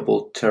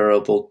terrible.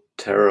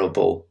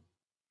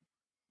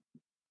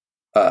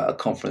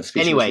 Conference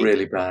speech was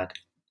really bad.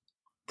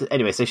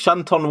 Anyway, so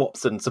shun Tom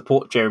Watson,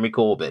 support Jeremy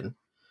Corbyn.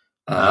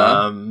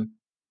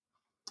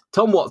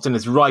 Tom Watson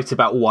is right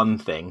about one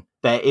thing.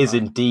 There is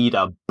indeed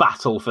a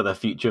battle for the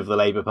future of the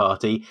Labour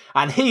Party,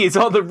 and he is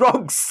on the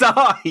wrong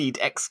side!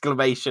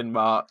 Exclamation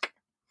mark.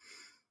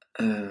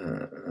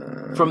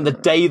 From the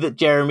day that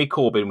Jeremy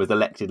Corbyn was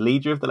elected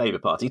leader of the Labour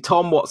Party,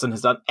 Tom Watson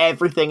has done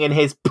everything in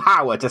his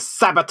power to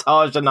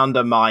sabotage and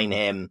undermine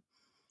him.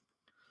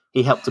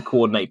 He helped to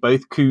coordinate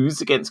both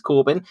coups against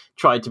Corbyn,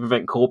 tried to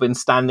prevent Corbyn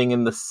standing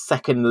in the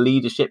second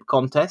leadership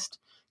contest,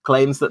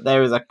 claims that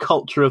there is a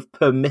culture of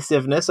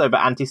permissiveness over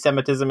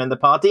anti-Semitism in the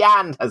party,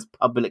 and has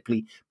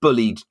publicly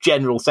bullied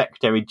General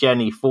Secretary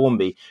Jenny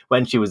Formby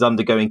when she was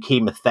undergoing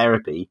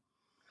chemotherapy.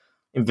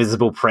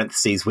 Invisible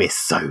parentheses, we're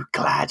so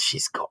glad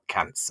she's got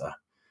cancer.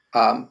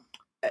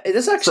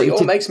 This actually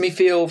all makes me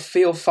feel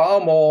far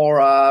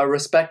more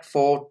respect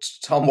for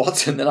Tom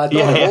Watson than I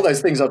thought. If all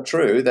those things are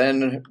true,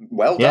 then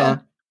well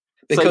done.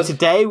 So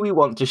today we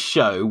want to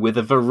show with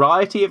a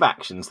variety of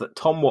actions that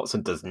Tom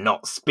Watson does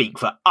not speak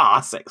for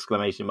us,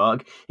 exclamation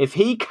mark, if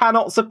he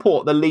cannot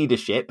support the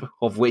leadership,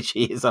 of which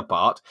he is a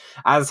part,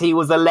 as he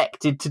was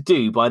elected to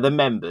do by the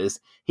members,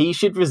 he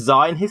should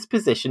resign his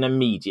position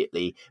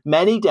immediately.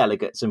 Many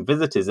delegates and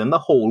visitors in the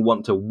hall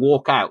want to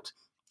walk out.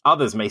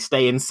 Others may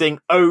stay and sing,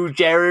 "Oh,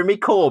 Jeremy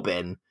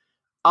Corbyn."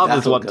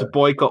 Others want to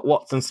boycott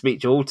Watson's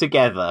speech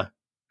altogether.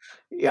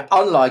 Yeah,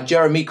 unlike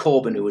Jeremy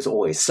Corbyn, who was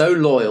always so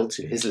loyal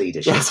to his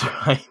leadership. That's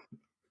right.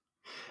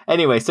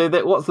 Anyway, so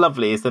what's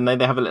lovely is then they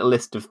have a little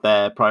list of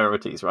their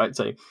priorities, right?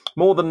 So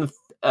more than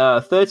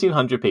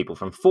 1,300 people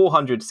from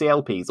 400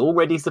 CLPs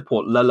already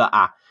support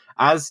Lala,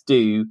 as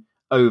do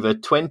over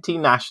 20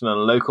 national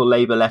and local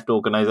Labour left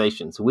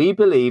organisations. We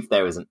believe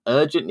there is an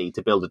urgent need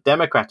to build a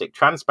democratic,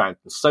 transparent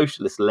and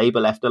socialist Labour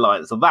left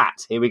alliance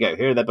that, here we go,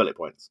 here are their bullet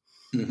points,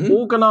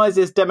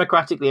 organises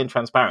democratically and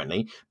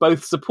transparently,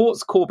 both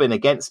supports Corbyn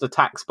against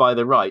attacks by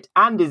the right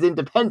and is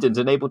independent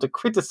and able to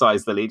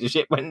criticise the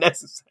leadership when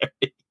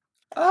necessary.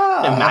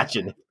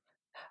 Imagine.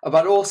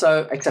 But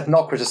also, except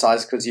not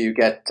criticised, because you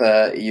get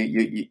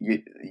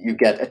you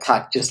get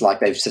attacked just like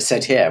they've just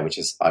said here, which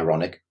is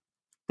ironic.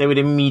 They would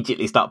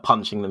immediately start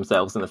punching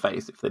themselves in the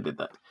face if they did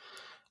that.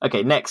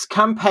 Okay, next,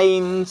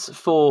 campaigns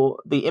for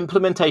the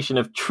implementation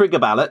of trigger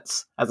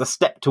ballots as a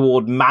step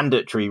toward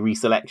mandatory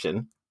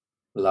reselection.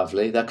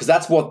 Lovely, because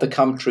that's what the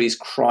country's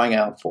crying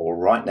out for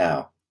right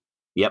now.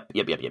 Yep.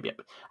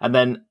 And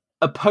then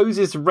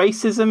opposes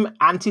racism,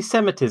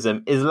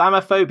 anti-Semitism,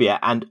 Islamophobia,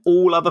 and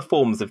all other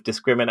forms of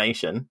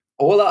discrimination.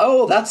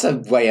 That's a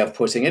way of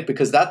putting it,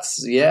 because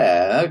that's,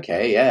 yeah.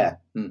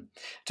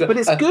 But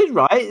it's good,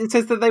 right? It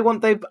says that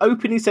they're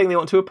openly saying they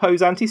want to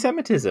oppose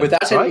anti-Semitism. With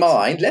that in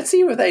mind, let's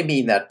see where they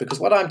mean that, because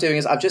what I'm doing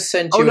is I've just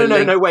sent you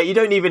No, wait, you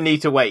don't even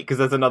need to wait, because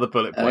there's another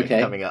bullet point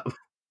coming up.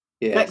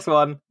 Yes. Next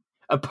one.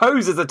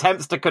 Opposes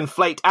attempts to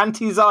conflate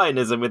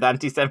anti-Zionism with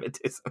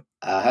anti-Semitism.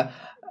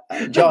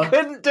 John, they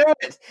couldn't do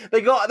it.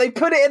 They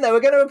put it in there. We're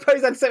going to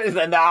oppose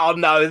anti-Semitism.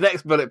 No. The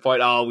next bullet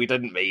point. We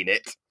didn't mean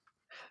it.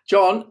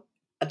 John,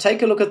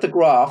 take a look at the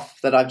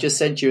graph that I've just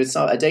sent you. It's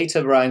a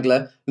data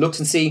wrangler. Looks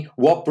and see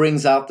what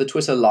brings out the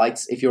Twitter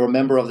likes if you're a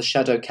member of the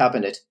shadow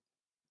cabinet.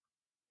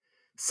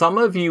 Some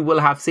of you will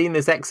have seen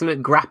this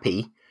excellent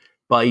grappy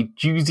by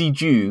Juicy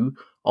Jew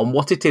on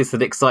what it is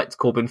that excites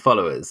Corbyn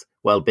followers.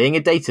 Well, being a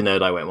data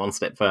nerd, I went one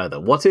step further.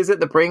 What is it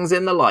that brings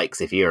in the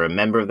likes if you're a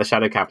member of the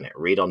shadow cabinet?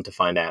 Read on to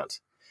find out.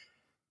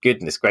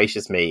 Goodness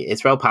gracious me,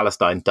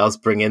 Israel-Palestine does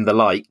bring in the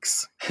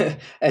likes.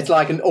 It's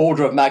like an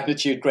order of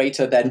magnitude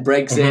greater than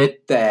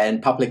Brexit,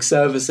 than public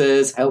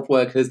services, health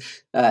workers,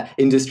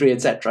 industry,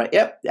 etc.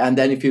 Yep. And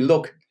then if you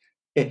look,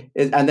 and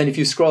then if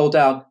you scroll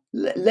down,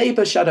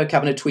 Labour shadow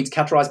cabinet tweets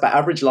categorised by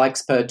average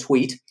likes per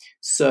tweet.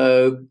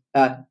 So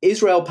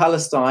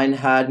Israel-Palestine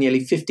had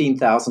nearly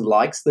 15,000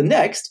 likes. The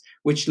next,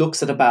 which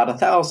looks at about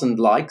 1,000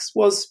 likes,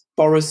 was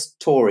Boris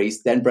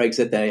Tories, then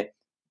Brexit, then...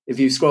 If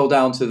you scroll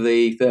down to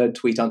the third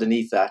tweet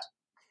underneath that.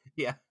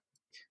 Yeah.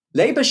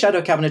 Labour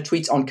shadow cabinet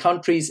tweets on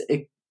countries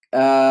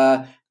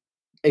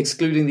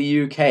excluding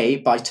the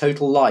UK by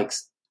total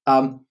likes.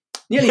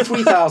 Nearly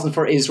 3,000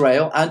 for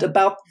Israel and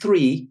about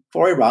 3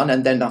 for Iran,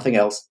 and then nothing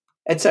else,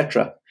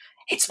 etc.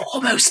 It's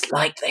almost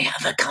like they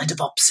have a kind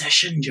of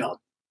obsession, John.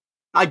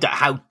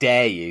 How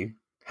dare you?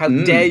 How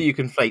dare you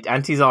conflate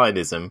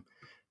anti-Zionism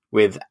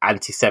with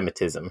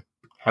anti-Semitism?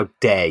 How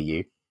dare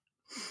you?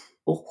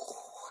 Oh.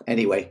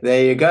 Anyway,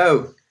 there you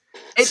go.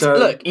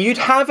 Look, you'd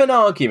have an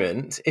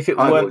argument if it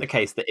weren't the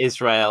case that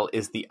Israel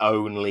is the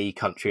only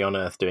country on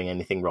earth doing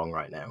anything wrong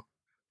right now.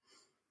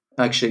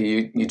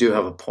 Actually, you do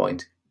have a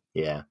point.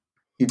 Yeah.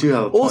 You do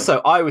have a point.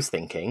 Also, I was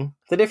thinking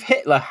that if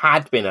Hitler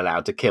had been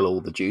allowed to kill all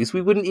the Jews,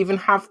 we wouldn't even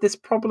have this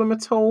problem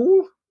at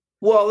all.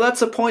 Well,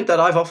 that's a point that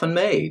I've often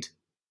made.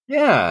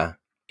 Yeah.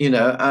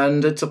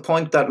 And it's a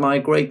point that my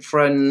great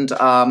friend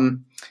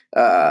Ken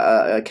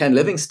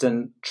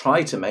Livingstone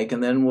tried to make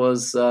and then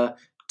was...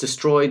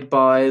 destroyed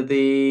by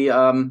the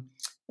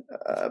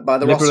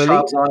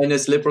Rothschild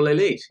Zionist liberal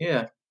elite.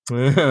 Yeah,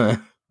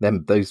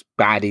 those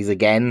baddies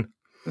again.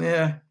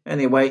 Yeah.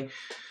 Anyway,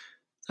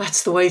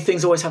 that's the way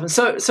things always happen.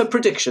 So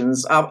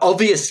predictions.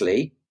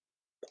 Obviously,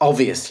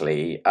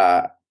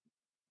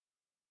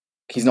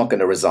 he's not going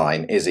to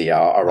resign, is he?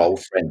 Our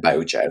old friend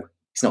Bojo.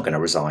 He's not going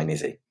to resign,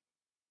 is he?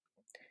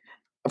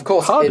 Of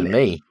course. Pardon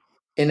me.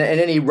 In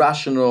any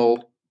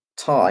rational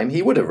time,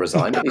 he would have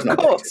resigned. But he's not.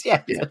 Of course,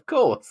 yes, of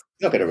course.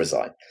 He's not going to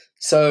resign.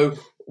 So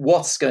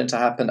what's going to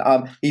happen?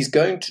 He's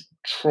going to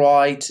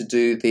try to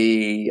do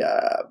the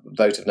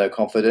vote of no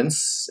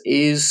confidence.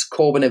 Is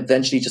Corbyn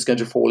eventually just going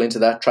to fall into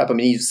that trap? I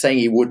mean, he's saying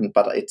he wouldn't,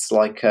 but it's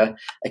like a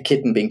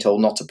kitten being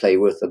told not to play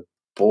with a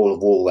ball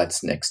of wool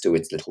that's next to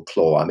its little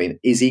claw. I mean,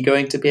 is he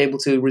going to be able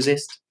to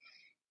resist?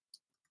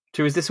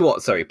 To resist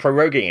what? Sorry,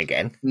 proroguing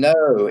again? No,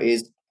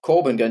 is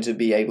Corbyn going to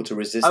be able to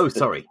resist? Oh,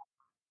 sorry.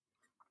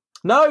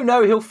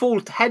 No, he'll fall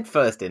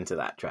headfirst into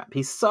that trap.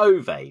 He's so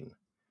vain.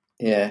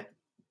 Yeah.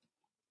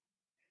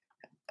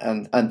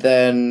 And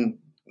then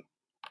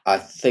I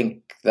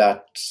think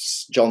that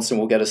Johnson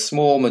will get a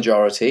small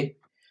majority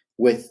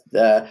with,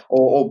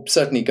 or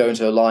certainly go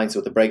into alliance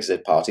with the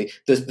Brexit Party.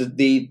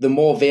 The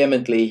more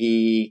vehemently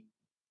he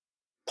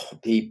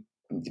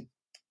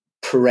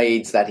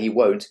parades that he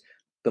won't,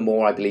 the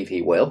more I believe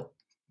he will.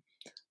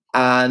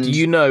 And do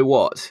you know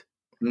what?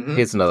 Mm-hmm.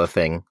 Here's another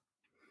thing.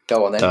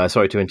 Go on then.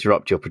 Sorry to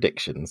interrupt your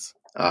predictions.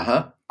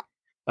 Uh-huh.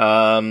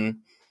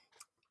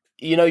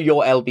 You know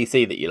your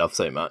LBC that you love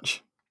so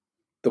much?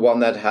 The one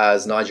that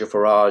has Nigel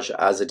Farage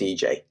as a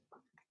DJ.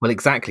 Well,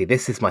 exactly.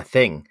 This is my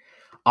thing.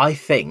 I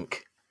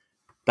think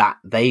that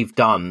they've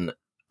done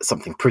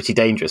something pretty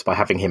dangerous by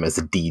having him as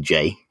a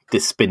DJ,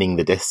 spinning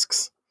the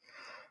discs.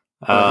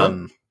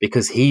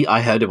 Because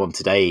I heard him on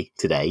Today,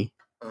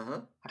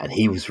 and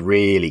he was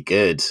really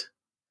good.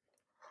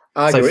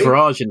 I So agree.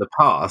 Farage in the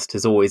past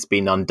has always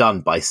been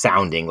undone by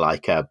sounding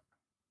like a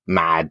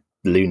mad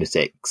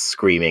lunatic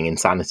screaming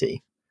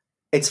insanity.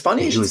 It's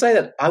funny you should say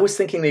that. I was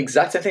thinking the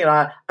exact same thing.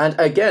 And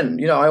again,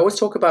 I always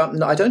talk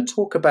about, I don't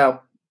talk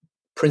about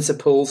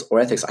principles or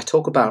ethics. I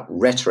talk about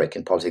rhetoric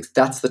in politics.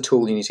 That's the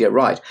tool you need to get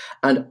right.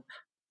 And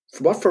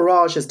what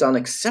Farage has done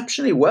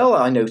exceptionally well,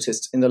 I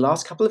noticed in the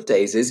last couple of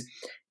days, is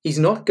he's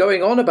not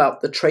going on about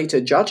the traitor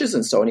judges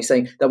and so on. He's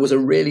saying that was a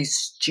really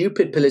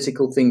stupid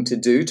political thing to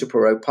do, to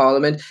prorogue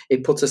Parliament.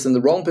 It puts us in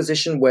the wrong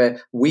position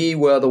where we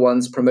were the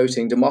ones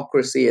promoting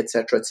democracy,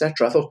 etc.,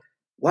 etc. I thought,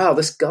 wow,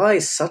 this guy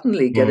is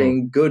suddenly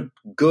getting good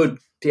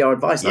PR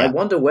advice. And I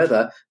wonder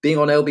whether being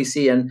on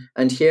LBC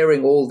and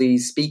hearing all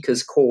these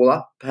speakers call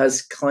up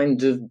has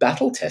kind of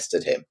battle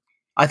tested him.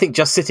 I think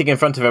just sitting in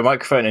front of a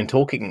microphone and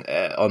talking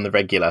on the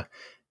regular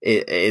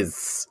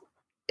has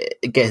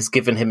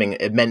given him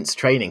immense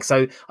training.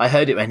 So I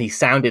heard it when he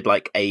sounded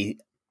like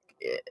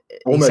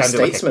almost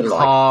statesman-like,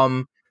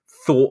 calm,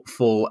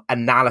 thoughtful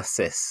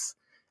analyst.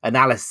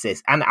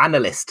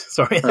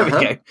 Sorry, there we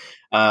go.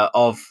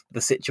 Of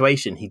the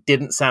situation. He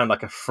didn't sound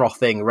like a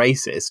frothing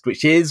racist,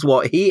 which is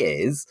what he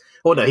is.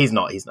 Or no, he's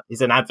not. He's not.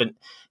 He's an advent.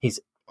 He's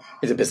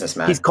a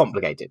businessman. He's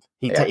complicated.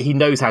 He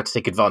knows how to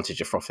take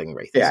advantage of frothing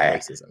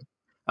racism.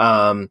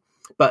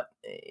 But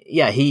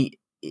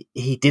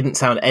he didn't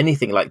sound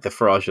anything like the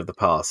Farage of the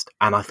past,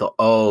 and I thought,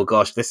 oh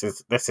gosh, this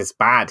is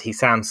bad. He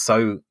sounds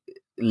so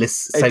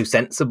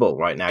sensible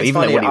right now,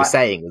 even though what he was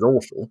saying was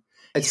awful.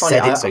 He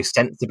said it so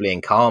sensibly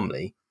and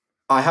calmly.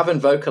 I haven't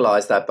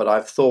vocalized that, but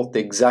I've thought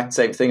the exact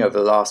same thing over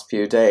the last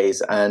few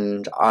days,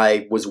 and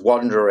I was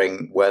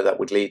wondering where that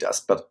would lead us.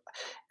 But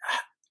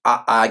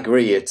I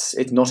agree, it's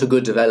not a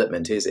good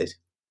development, is it?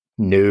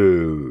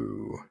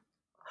 No.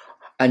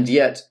 And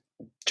yet,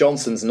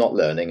 Johnson's not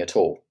learning at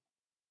all.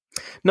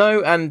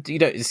 No, and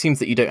it seems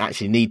that you don't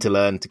actually need to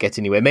learn to get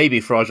anywhere.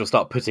 Maybe Farage will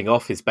start putting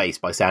off his base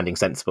by sounding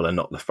sensible and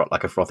not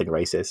like a frothing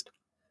racist.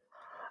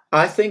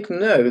 I think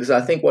no, because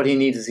I think what he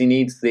needs is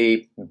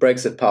the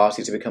Brexit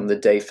party to become the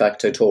de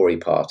facto Tory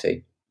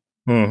party.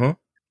 Mm-hmm.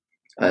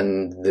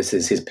 And this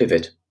is his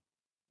pivot.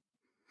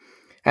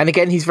 And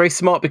again, he's very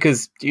smart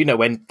because,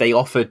 when they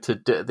offered to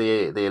do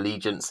the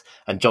allegiance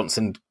and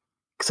Johnson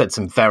said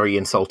some very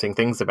insulting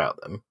things about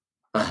them.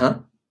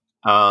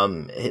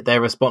 Their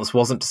response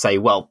wasn't to say,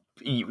 well,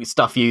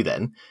 stuff you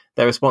then.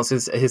 Their response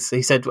is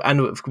he said,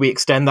 and we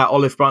extend that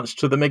olive branch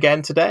to them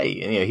again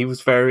today. And, he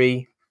was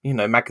very,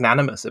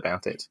 magnanimous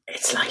about it.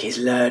 It's like he's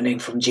learning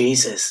from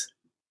Jesus.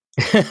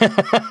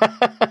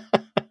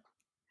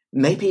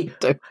 Maybe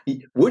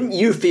wouldn't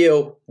you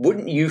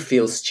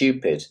feel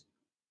stupid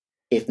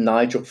if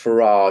Nigel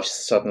Farage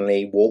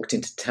suddenly walked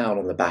into town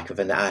on the back of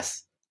an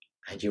ass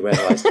and you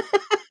realised,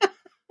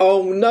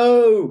 oh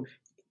no,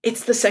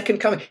 it's the second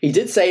coming. He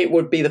did say it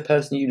would be the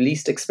person you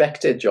least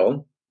expected,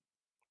 John.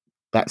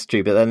 That's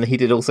true, but then he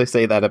did also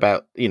say that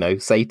about,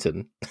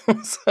 Satan.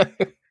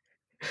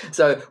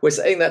 So we're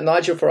saying that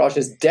Nigel Farage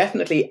is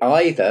definitely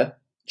either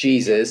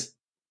Jesus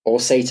or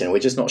Satan. We're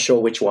just not sure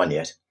which one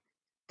yet.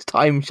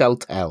 Time shall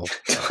tell.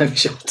 Time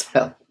shall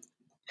tell.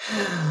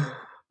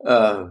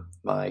 Oh,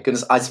 my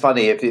goodness. It's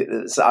funny.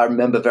 I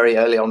remember very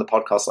early on the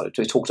podcast,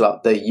 we talked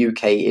about the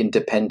UK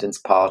Independence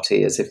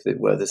Party as if it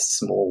were this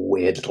small,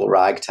 weird little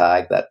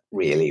ragtag that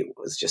really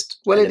was just...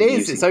 Well, it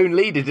is. Its own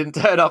leader didn't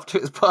turn up to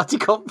its party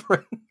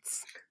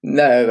conference.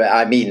 No,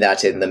 I mean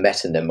that in the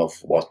metonym of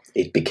what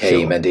it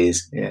became and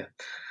is. Yeah.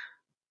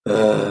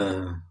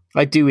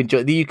 I do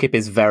enjoy... The UKIP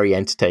is very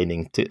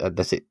entertaining.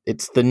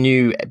 It's the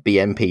new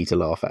BNP to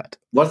laugh at.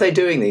 What are they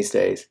doing these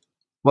days?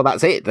 Well,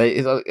 that's it.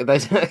 They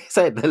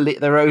said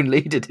their own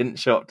leader didn't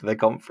show up to their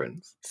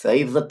conference.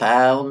 Save the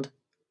pound.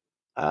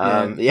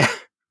 Yeah.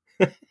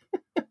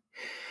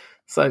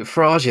 So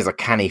Farage is a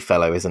canny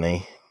fellow, isn't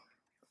he?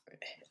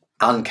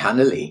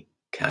 Uncannily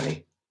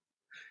canny.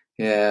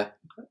 Yeah.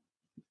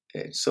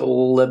 It's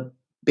all a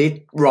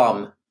bit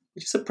rum,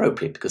 which is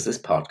appropriate because this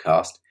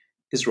podcast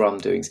is Rum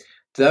Doings.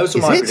 Those are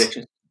my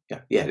predictions.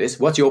 Yeah, it is.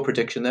 What's your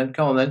prediction then?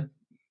 Come on then.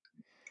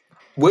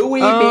 Will we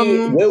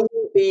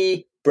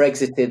be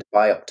Brexited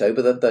by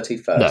October the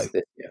 31st no,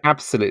 this year?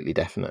 Absolutely,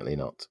 definitely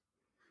not.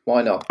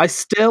 Why not? I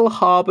still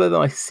harbour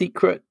my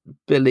secret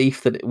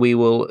belief that we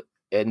will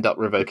end up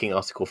revoking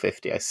Article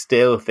 50. I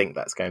still think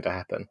that's going to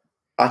happen.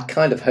 I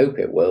kind of hope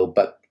it will,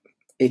 but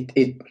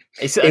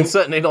it's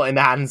certainly not in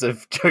the hands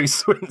of Joe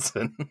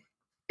Swinson.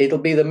 It'll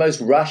be the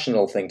most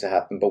rational thing to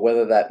happen, but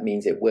whether that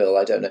means it will,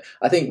 I don't know.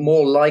 I think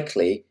more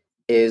likely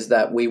is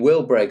that we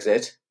will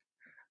Brexit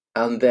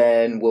and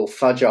then we'll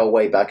fudge our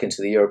way back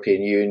into the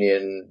European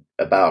Union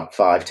about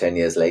 5-10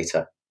 years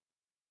later.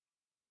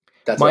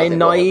 My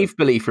naive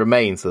belief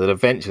remains that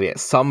eventually at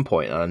some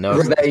point, and I know...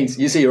 Remains.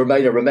 You see,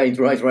 remains.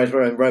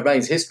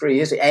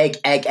 History,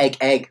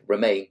 egg,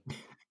 remain.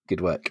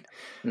 Good work.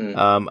 And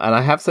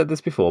I have said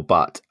this before,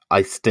 but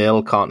I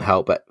still can't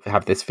help but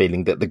have this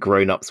feeling that the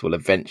grown-ups will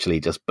eventually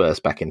just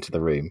burst back into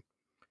the room.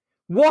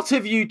 What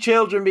have you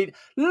children been...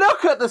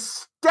 Look at the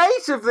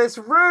state of this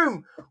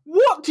room!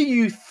 What do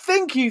you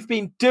think you've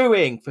been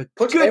doing? For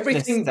Put goodness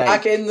everything sake.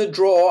 back in the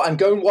drawer and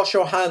go and wash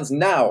your hands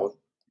now.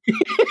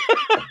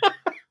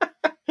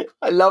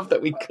 I love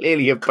that we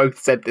clearly have both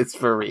said this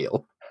for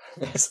real.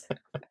 Yes.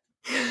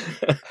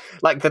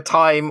 Like the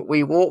time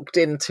we walked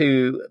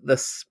into the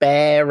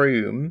spare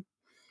room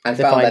and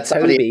to found find that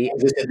somebody Toby.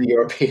 existed in the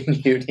European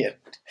Union.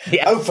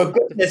 Yeah. Oh, for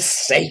goodness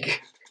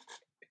sake.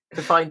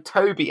 To find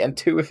Toby and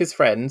two of his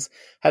friends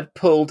had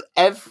pulled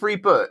every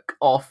book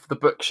off the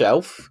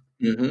bookshelf.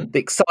 Mm-hmm.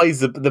 The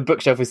size of the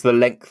bookshelf is the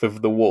length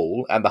of the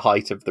wall and the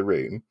height of the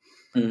room.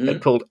 Mm-hmm.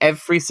 Had pulled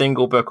every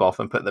single book off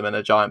and put them in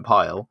a giant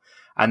pile,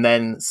 and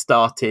then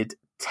started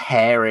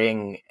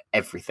tearing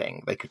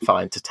everything they could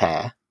find to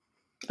tear.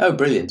 Oh,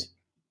 brilliant.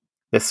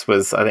 This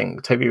was, I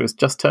think, Toby was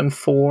just turned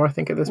 4, I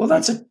think, at this point.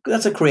 Well,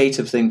 that's a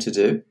creative thing to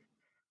do.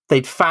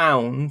 They'd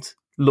found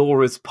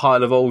Laura's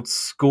pile of old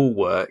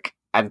schoolwork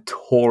and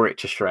tore it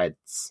to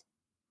shreds.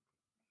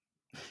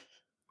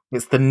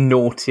 It's the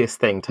naughtiest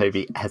thing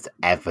Toby has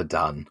ever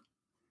done.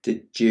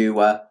 Did you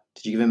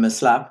give him a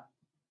slap?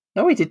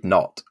 No, he did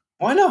not.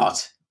 Why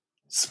not?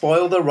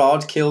 Spoil the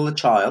rod, kill the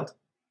child.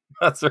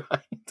 That's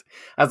right.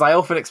 As I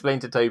often explain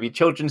to Toby,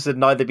 children should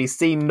neither be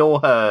seen nor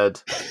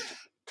heard.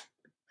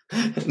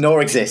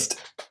 Nor exist.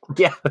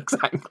 Yeah,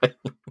 exactly.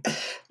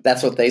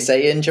 That's what they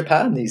say in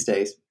Japan these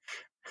days.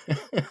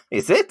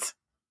 Is it?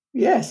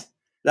 Yes.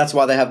 That's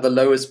why they have the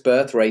lowest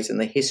birth rate in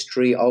the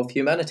history of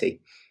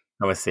humanity.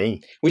 Oh, I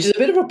see. Which is a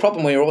bit of a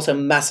problem when you're also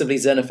massively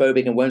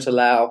xenophobic and won't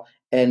allow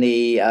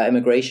any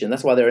immigration.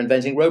 That's why they're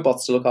inventing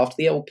robots to look after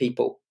the old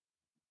people.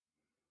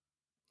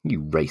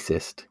 You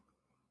racist.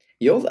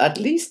 At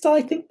least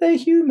I think they're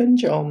human,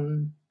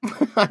 John.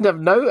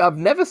 I've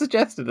never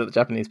suggested that the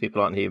Japanese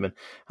people aren't human,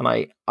 and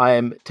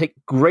I take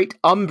great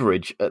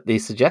umbrage at the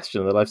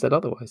suggestion that I've said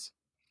otherwise.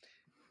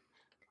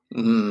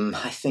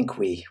 I think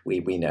we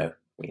know.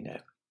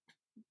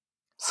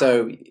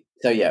 So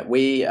yeah,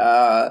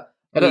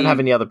 I don't have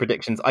any other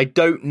predictions. I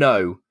don't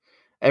know.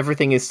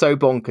 Everything is so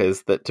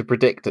bonkers that to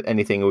predict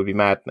anything would be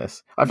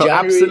madness. I felt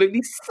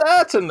absolutely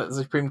certain that the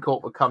Supreme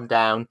Court would come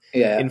down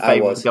in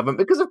favour of the government,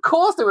 because of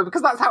course they would,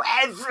 because that's how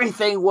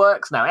everything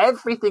works now.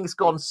 Everything's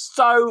gone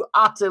so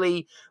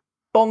utterly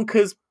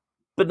bonkers,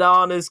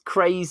 bananas,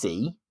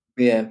 crazy.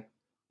 Yeah. And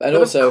but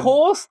also, of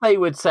course they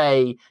would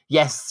say,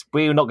 yes,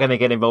 we're not going to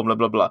get involved, blah,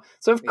 blah, blah.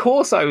 So of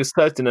course I was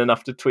certain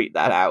enough to tweet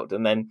that out,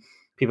 and then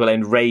people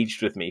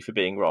enraged with me for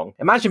being wrong.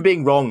 Imagine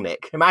being wrong,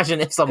 Nick. Imagine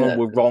if someone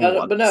were wrong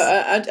once. But no,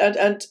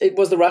 and it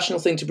was the rational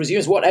thing to presume.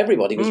 It's what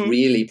everybody was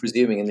really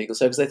presuming in legal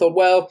circles. They thought,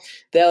 well,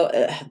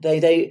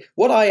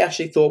 what I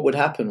actually thought would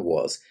happen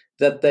was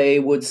that they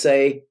would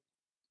say,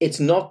 it's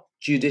not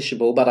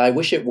judiciable, but I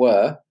wish it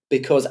were,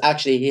 because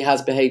actually he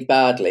has behaved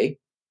badly,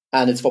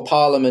 and it's for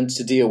Parliament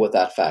to deal with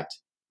that fact.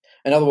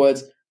 In other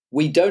words,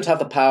 we don't have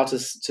the power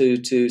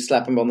to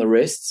slap him on the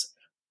wrists,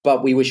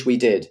 but we wish we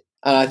did.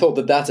 And I thought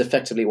that that's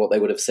effectively what they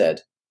would have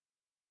said.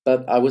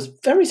 But I was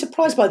very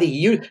surprised by the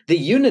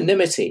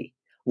unanimity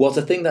was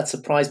the thing that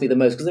surprised me the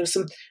most, because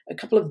there were a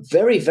couple of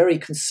very, very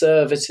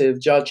conservative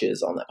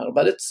judges on that panel.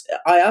 But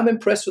I am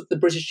impressed with the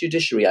British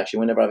judiciary, actually,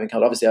 whenever I've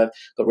encountered. Obviously, I've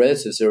got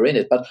relatives who are in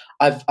it, but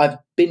I've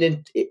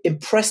been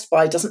impressed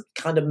by, it doesn't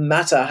kind of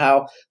matter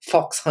how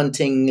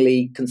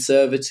fox-huntingly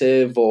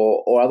conservative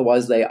or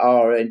otherwise they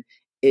are in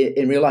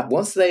real life.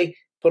 Once they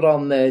put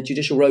on their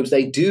judicial robes,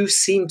 they do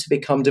seem to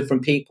become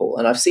different people.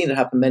 And I've seen it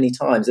happen many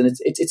times. And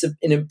it's an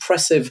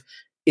impressive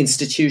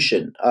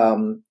institution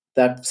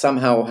that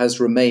somehow has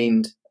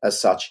remained as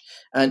such.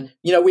 And,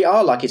 we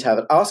are lucky to have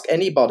it. Ask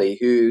anybody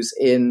who's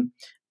in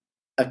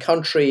a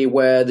country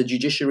where the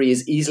judiciary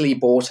is easily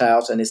bought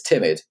out and is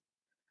timid.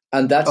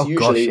 And that's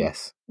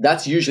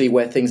usually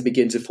where things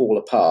begin to fall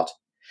apart.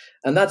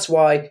 And that's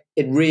why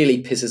it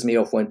really pisses me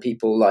off when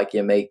people like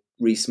your mate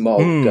Rees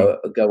Mogg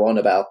go on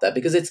about that,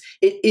 because it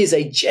is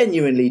a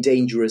genuinely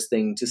dangerous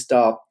thing to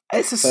start.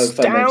 It's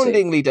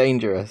astoundingly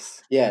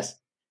dangerous. Yes.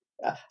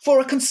 For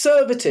a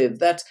conservative,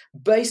 that's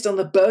based on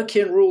the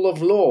Burkean rule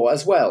of law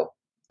as well.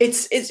 It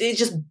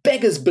just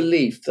beggars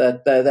belief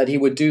that he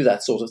would do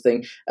that sort of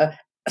thing.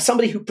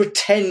 Somebody who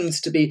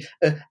pretends to be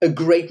a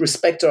great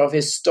respecter of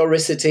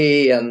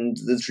historicity and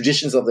the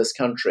traditions of this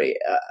country,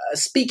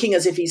 speaking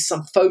as if he's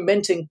some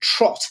fomenting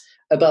trot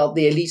about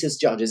the elitist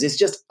judges, is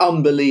just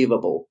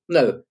unbelievable.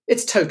 No,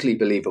 it's totally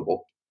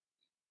believable.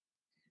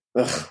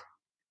 Ugh.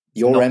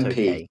 Your MP.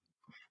 Okay.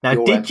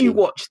 Now, did you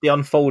watch the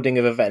unfolding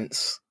of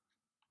events?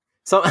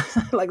 So,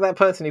 like that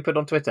person who put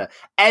on Twitter,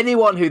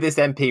 anyone who this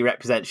MP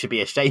represents should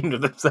be ashamed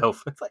of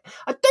themselves. It's like,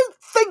 I don't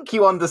think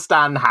you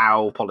understand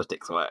how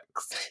politics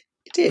works.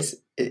 It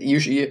is.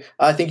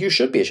 I think you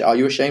should be ashamed. Are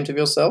you ashamed of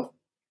yourself?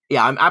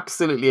 Yeah, I'm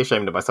absolutely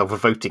ashamed of myself for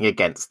voting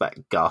against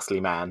that ghastly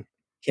man.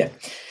 Yeah.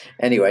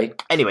 Anyway,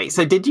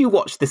 so did you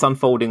watch this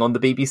unfolding on the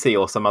BBC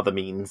or some other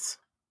means?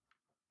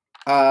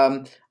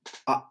 I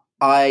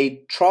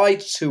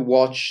tried to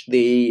watch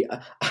the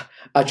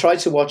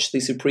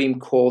Supreme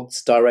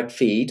Court's direct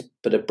feed,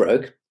 but it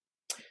broke.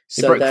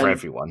 It broke for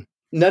everyone.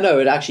 No,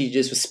 it actually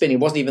just was spinning.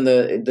 It wasn't even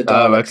the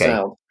dialogue okay.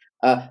 sound.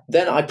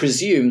 Then I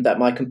presumed that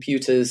my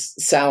computer's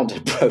sound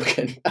had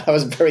broken. I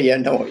was very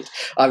annoyed.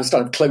 I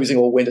started closing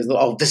all windows.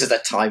 Oh, this is the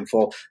time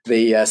for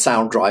the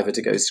sound driver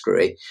to go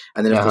screwy.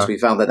 And then, of course, we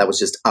found that was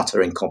just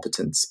utter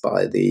incompetence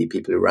by the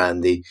people who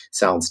ran the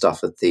sound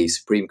stuff at the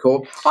Supreme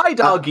Court.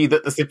 I'd argue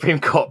that the Supreme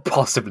Court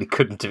possibly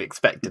couldn't have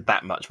expected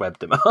that much web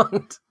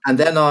demand. And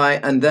then I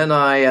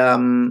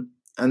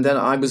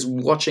was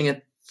watching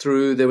it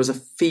through. There was a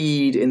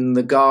feed in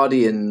the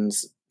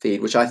Guardian's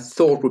feed, which I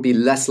thought would be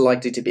less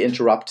likely to be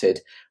interrupted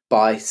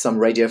by some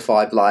Radio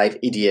 5 Live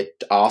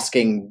idiot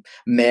asking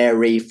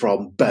Mary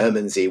from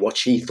Bermondsey what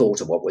she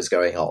thought of what was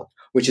going on,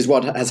 which is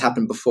what has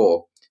happened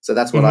before. So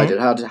that's what I did.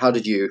 How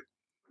did you?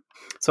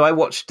 So I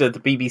watched the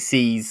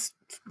BBC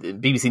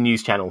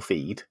News Channel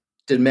feed.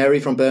 Did Mary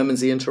from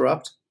Bermondsey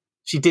interrupt?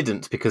 She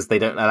didn't, because they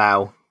don't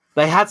allow.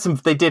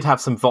 They did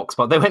have some vox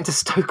pops. They went to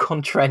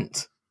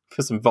Stoke-on-Trent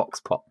for some vox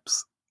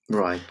pops.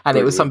 Right. And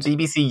It was some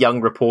BBC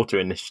Young Reporter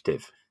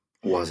initiative.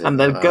 Was it? And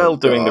the girl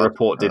doing the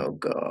report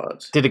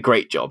did a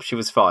great job. She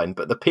was fine.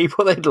 But the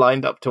people they'd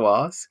lined up to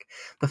ask,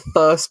 the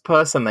first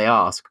person they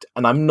asked,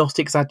 and I'm not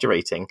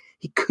exaggerating,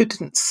 he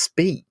couldn't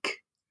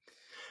speak.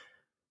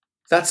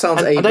 That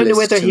sounds ableist. I don't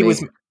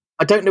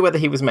know whether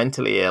he was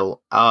mentally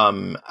ill.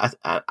 And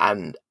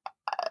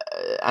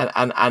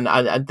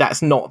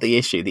that's not the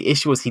issue. The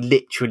issue was he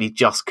literally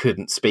just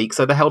couldn't speak.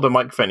 So they held a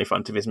microphone in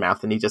front of his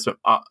mouth, and he just went,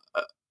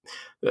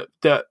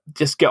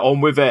 just get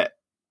on with it.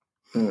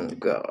 Oh,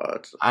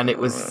 God. And it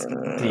was, so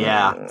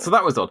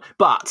that was odd.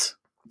 But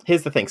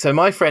here's the thing. So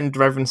my friend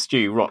Reverend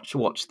Stu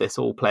watched this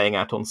all playing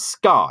out on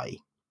Sky.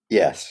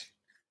 Yes.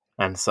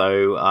 And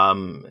so I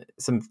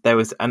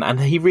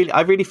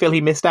really feel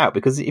he missed out,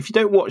 because if you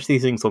don't watch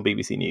these things on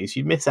BBC News,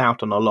 you miss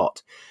out on a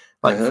lot.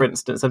 Like, for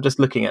instance, I'm just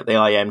looking at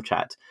the IM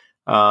chat.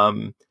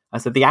 I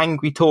said the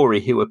angry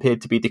Tory who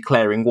appeared to be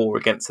declaring war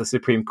against the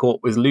Supreme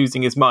Court was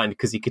losing his mind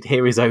because he could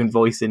hear his own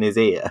voice in his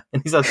ear.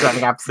 And he's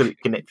having absolute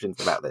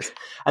conniptions about this.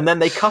 And then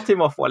they cut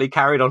him off while he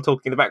carried on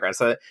talking in the background.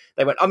 So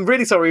they went, I'm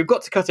really sorry, we've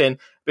got to cut in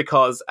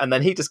because... And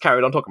then he just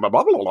carried on talking about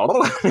blah, blah, blah,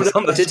 blah.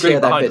 On the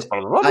screen behind us.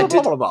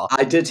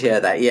 I did hear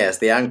that, yes.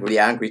 The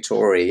angry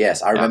Tory,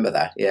 yes. I remember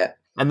that, yeah.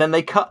 And then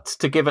they cut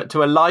to give it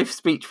to a live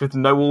speech with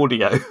no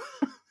audio.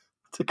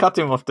 To cut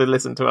him off to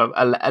listen to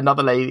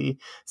another lady.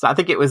 So I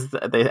think it was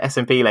the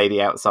SNP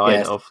lady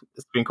outside of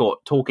the Supreme Court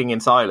talking in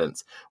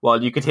silence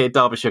while you could hear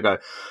Derbyshire go,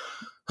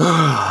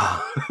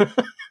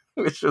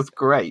 which was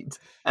great.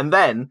 And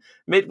then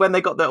when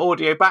they got the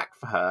audio back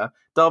for her,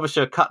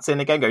 Derbyshire cuts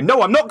in again going,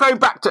 no, I'm not going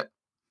back to...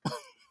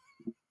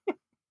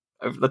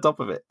 over the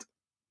top of it.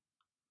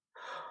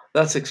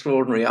 That's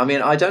extraordinary. I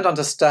mean, I don't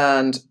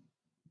understand.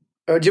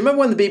 Do you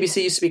remember when the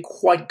BBC used to be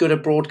quite good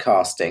at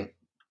broadcasting?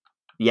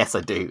 Yes,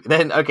 I do.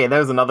 Then, there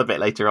was another bit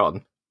later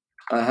on.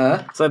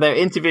 So they're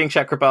interviewing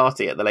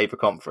Chakrabarti at the Labour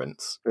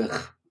conference.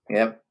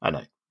 Yep. I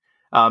know.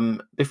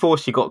 Before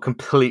she got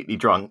completely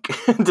drunk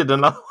and did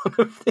another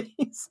one of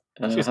these.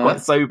 She was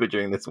quite sober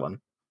during this one.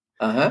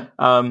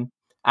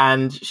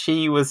 And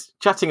she was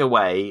chatting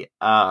away,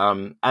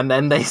 and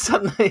then they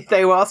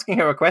were asking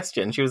her a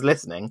question. She was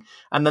listening,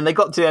 and then they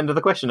got to the end of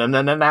the question and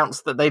then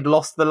announced that they'd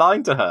lost the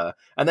line to her.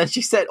 And then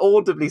she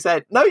audibly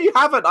said, no, you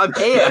haven't, I'm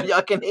here,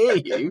 I can hear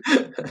you.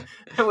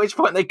 At which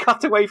point they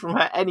cut away from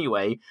her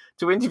anyway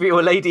to interview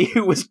a lady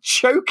who was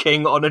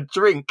choking on a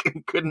drink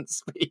and couldn't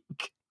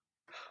speak.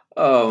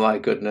 Oh my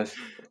goodness.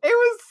 It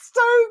was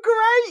so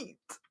great.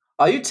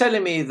 Are you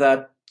telling me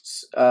that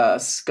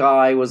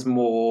Sky was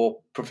more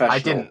professional? I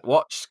didn't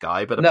watch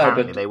Sky, but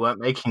apparently they weren't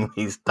making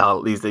these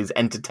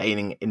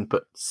entertaining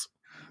inputs.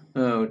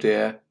 Oh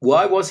dear.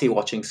 Why was he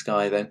watching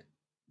Sky then?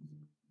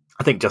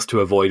 I think just to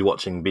avoid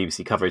watching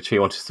BBC coverage. He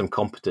wanted some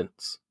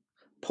competence.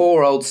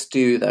 Poor old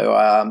Stu,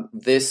 though.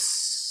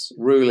 This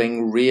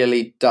ruling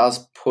really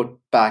does put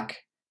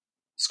back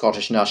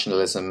Scottish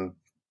nationalism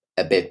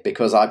a bit,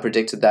 because I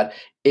predicted that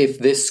if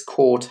this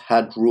court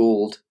had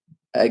ruled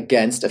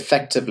against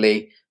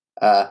effectively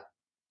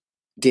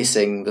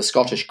dissing the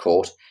Scottish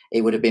court,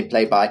 it would have been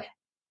played by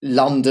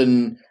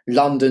London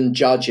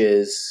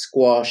judges,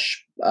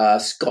 squash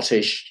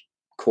Scottish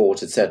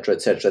court, etc.,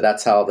 etc.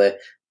 That's how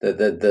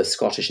the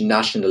Scottish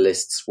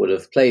nationalists would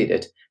have played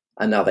it,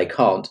 and now they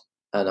can't.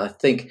 And I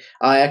think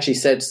I actually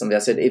said something. I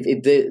said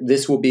if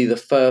this will be the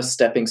first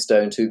stepping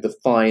stone to the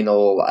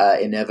final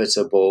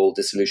inevitable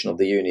dissolution of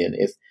the Union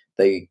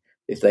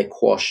if they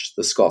quash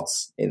the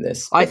Scots in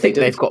this. I think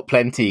they've got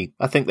plenty.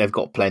 I think they've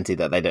got plenty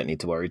that they don't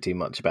need to worry too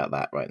much about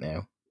that right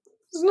now.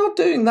 It's not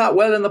doing that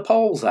well in the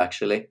polls,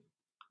 actually.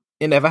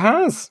 It never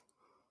has.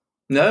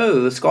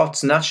 No, the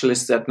Scots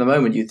nationalists at the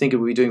moment, you'd think it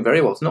would be doing very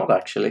well. It's not,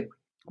 actually.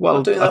 Well,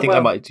 I think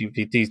that might do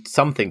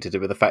something to do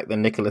with the fact that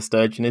Nicola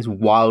Sturgeon is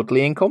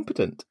wildly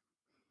incompetent.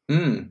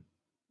 It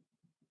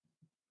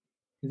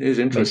is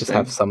interesting. May just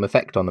have some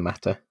effect on the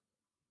matter.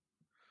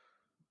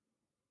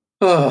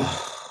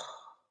 Oh,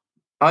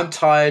 I'm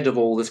tired of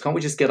all this. Can't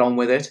we just get on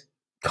with it?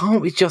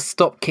 Can't we just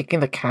stop kicking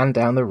the can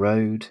down the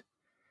road?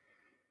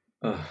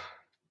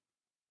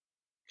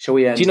 Shall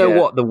we end Do you know here?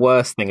 what the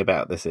worst thing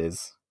about this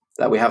is?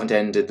 That we haven't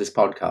ended this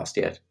podcast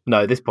yet.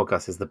 No, this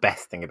podcast is the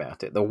best thing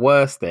about it. The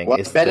worst thing is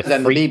it's better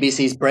than the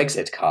BBC's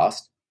Brexit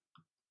cast.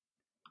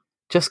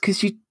 Just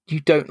because you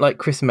don't like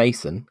Chris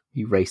Mason,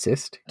 you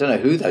racist. I don't know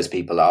who those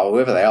people are.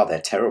 Whoever they are, they're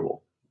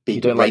terrible.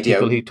 You don't like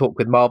people who talk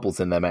with marbles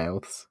in their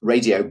mouths.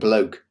 Radio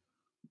bloke.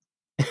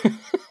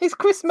 It's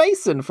Chris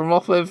Mason from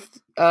off of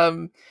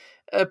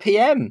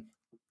PM.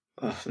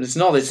 It's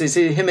not. It's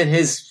him and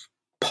his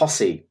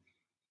posse.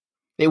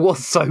 It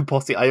was so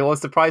posse. I was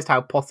surprised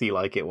how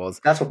posse-like it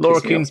was. That's what Laura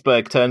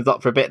Koonsberg turns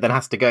up for a bit, then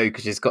has to go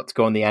because she's got to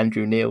go on the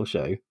Andrew Neil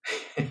show.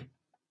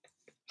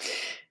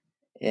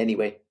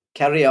 Anyway,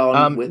 carry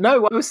on.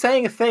 No, I was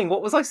saying a thing.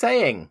 What was I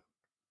saying?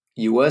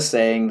 You were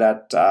saying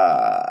that,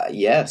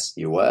 yes,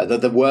 you were.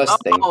 The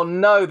worst thing. Oh,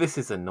 no, this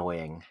is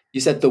annoying. You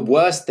said the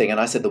worst thing,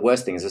 and I said the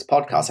worst thing is this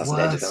podcast hasn't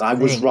ended, and I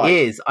was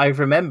right. I've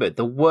remembered,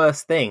 the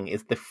worst thing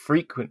is the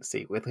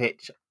frequency with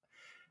which,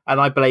 and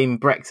I blame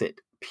Brexit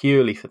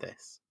purely for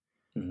this,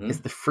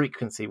 is the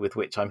frequency with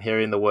which I'm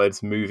hearing the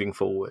words moving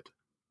forward.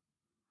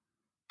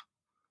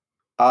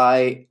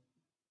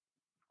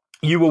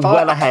 You were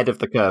well ahead of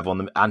the curve on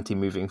the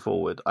anti-moving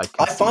forward. I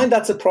find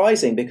that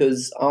surprising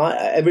because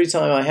every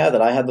time I hear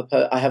that, I have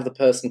the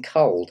person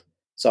culled.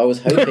 So I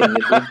was hoping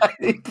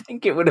I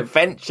think it would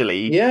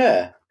eventually,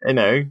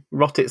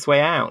 rot its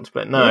way out.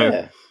 But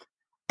no,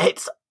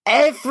 it's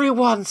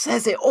everyone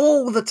says it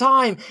all the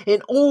time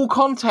in all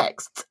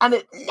contexts, and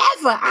it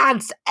never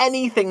adds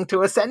anything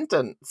to a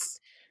sentence.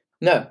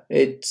 No,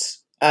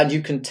 and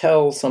you can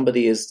tell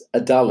somebody is a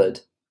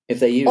dullard if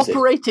they use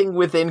operating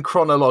within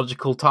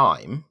chronological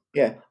time.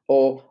 Yeah,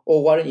 or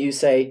why don't you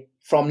say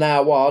from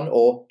now on,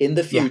 or in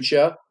the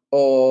future,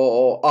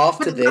 or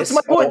after this? That's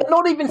my point. They're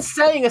not even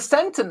saying a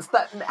sentence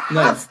that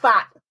has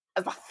that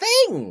as a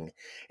thing.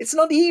 It's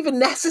not even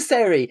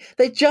necessary.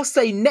 They just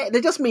say they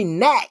just mean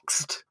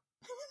next.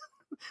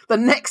 The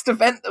next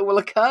event that will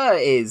occur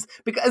is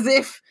because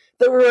if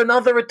there were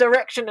another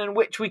direction in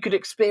which we could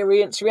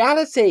experience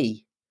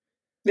reality.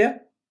 Yeah.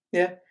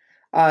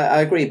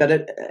 I agree,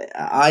 but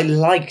I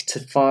like to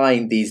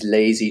find these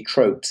lazy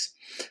tropes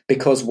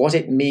because what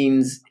it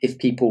means if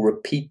people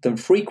repeat them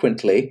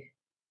frequently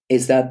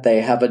is that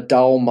they have a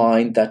dull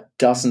mind that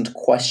doesn't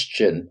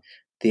question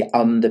the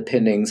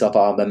underpinnings of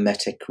our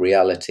mimetic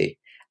reality.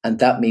 And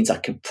that means I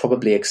can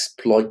probably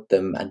exploit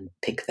them and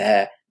pick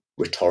their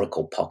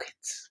rhetorical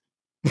pockets.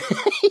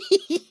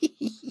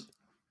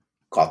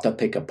 Got to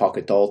pick a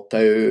pocket or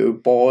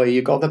two, boy,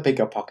 you got to pick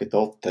a pocket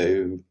or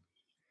two.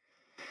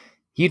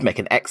 You'd make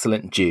an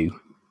excellent Jew.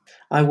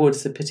 I would.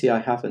 It's a pity I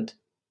haven't.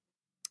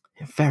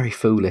 You're very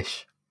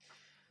foolish.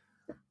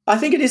 I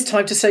think it is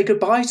time to say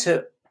goodbye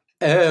to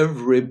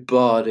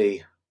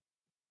everybody.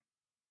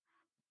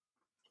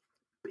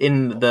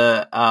 In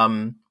the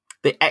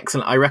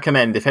excellent, I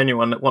recommend if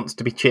anyone wants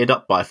to be cheered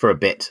up by for a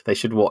bit, they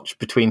should watch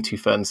Between Two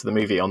Ferns the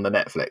movie on the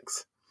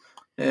Netflix.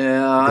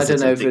 Yeah, I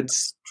don't know if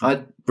it's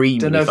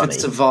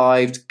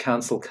survived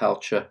cancel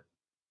culture.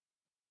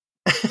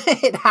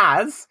 It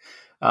has.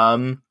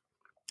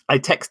 I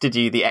texted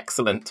you the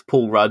excellent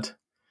Paul Rudd.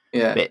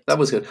 Yeah, bit. That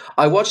was good.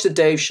 I watched the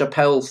Dave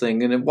Chappelle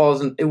thing, and it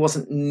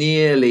wasn't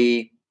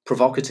nearly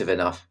provocative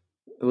enough.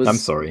 I'm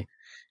sorry. It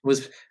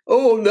was.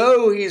 Oh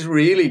no, he's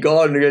really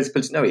gone against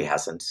politics. No, he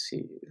hasn't.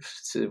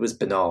 It was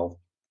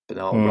banal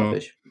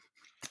rubbish.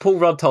 Paul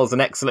Rudd tells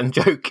an excellent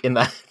joke in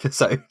that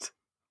episode.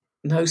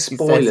 No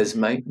spoilers,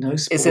 mate. No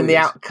spoilers. It's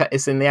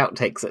in the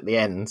outtakes at the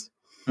end.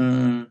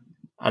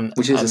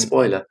 Which is a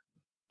spoiler.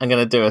 I'm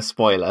going to do a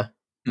spoiler.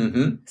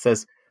 Mm-hmm. It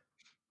says,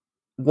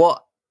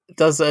 "What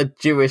does a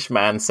Jewish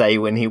man say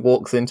when he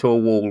walks into a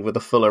wall with a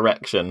full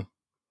erection?"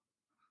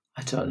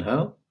 I don't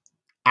know.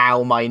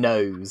 Ow, my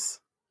nose.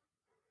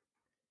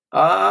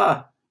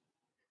 Ah,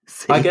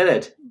 see? I get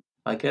it.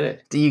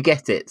 Do you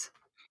get it?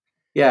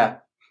 Yeah.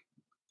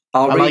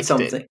 I'll read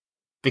something.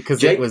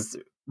 Because it was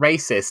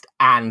racist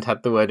and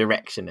had the word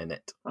erection in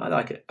it. I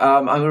like it.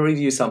 I'm going to read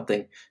you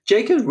something.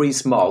 Jacob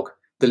Rees-Mogg,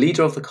 the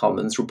leader of the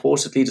Commons,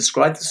 reportedly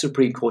described the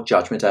Supreme Court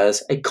judgment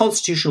as a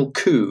constitutional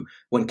coup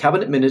when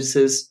cabinet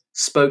ministers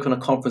spoke on a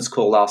conference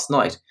call last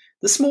night.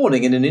 This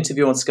morning, in an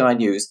interview on Sky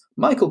News,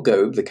 Michael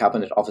Gove, the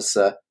cabinet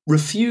officer,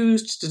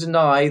 refused to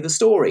deny the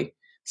story.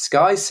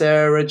 Sky's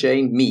Sarah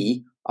Jane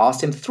Mee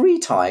asked him 3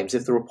 times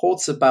if the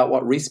reports about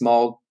what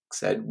Rees-Mogg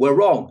said were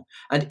wrong,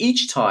 and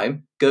each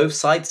time Gove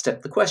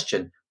sidestepped the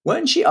question.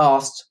 When she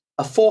asked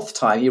a 4th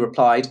time, he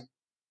replied,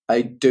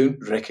 "I don't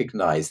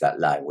recognise that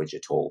language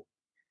at all."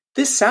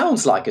 This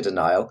sounds like a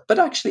denial, but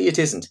actually it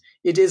isn't.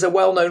 It is a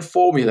well-known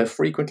formula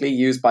frequently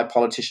used by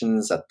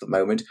politicians at the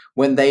moment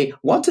when they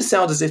want to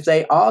sound as if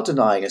they are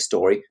denying a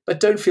story, but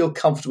don't feel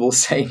comfortable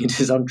saying it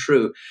is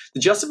untrue. The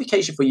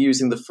justification for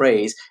using the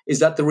phrase is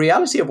that the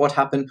reality of what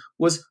happened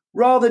was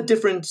rather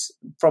different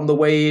from the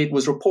way it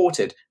was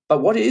reported,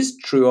 but what is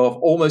true of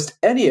almost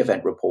any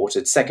event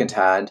reported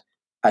secondhand,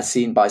 as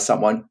seen by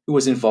someone who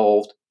was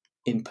involved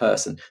in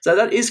person. So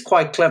that is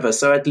quite clever.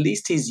 So at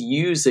least he's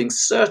using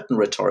certain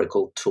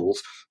rhetorical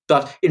tools.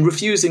 But in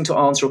refusing to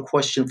answer a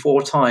question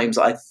 4 times,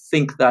 I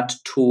think that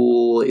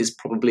tool is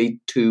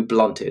probably too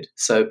blunted.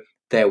 So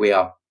there we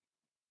are.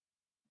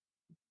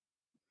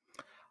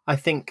 I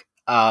think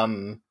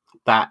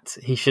that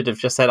he should have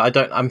just said,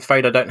 I'm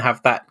afraid I don't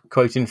have that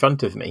quote in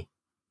front of me.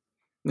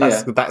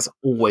 That's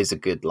always a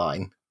good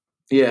line.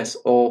 Yes,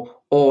 or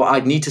I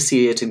need to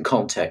see it in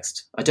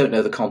context. I don't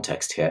know the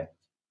context here.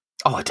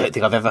 Oh, I don't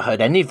think I've ever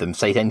heard any of them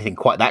say anything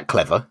quite that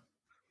clever.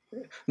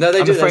 No,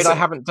 they do. I'm afraid I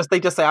haven't. They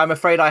just say, "I'm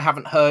afraid I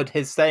haven't heard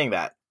his saying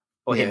that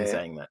or him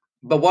saying that."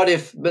 But what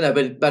if? No,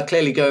 but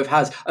clearly Gove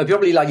has.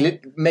 Probably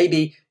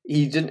maybe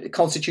he didn't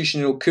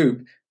constitutional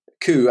coup,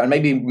 and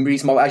maybe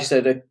Rees-Mogg actually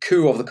said a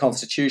coup of the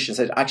Constitution.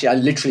 Said actually, I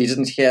literally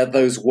didn't hear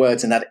those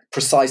words in that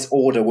precise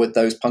order with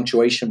those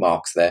punctuation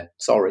marks there.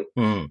 Sorry.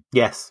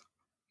 Yes.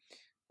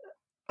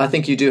 I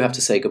think you do have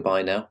to say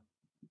goodbye now.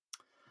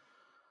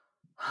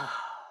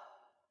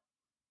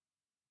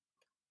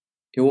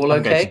 You all okay?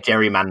 I'm going to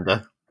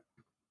gerrymander.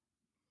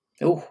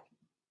 Oh,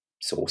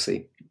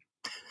 saucy.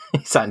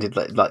 He sounded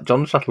like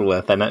John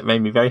Shuttleworth, and it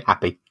made me very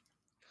happy.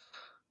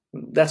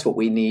 That's what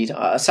we need.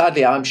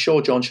 Sadly, I'm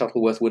sure John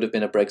Shuttleworth would have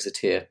been a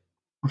Brexiteer.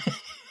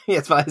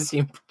 Yes, but I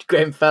assume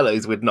Graham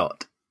Fellows would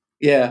not.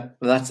 Yeah,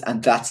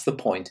 that's the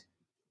point.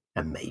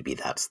 And maybe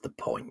that's the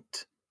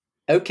point.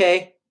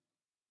 Okay.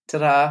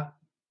 Ta-da.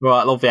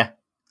 Right, love you.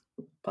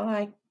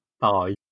 Bye. Bye.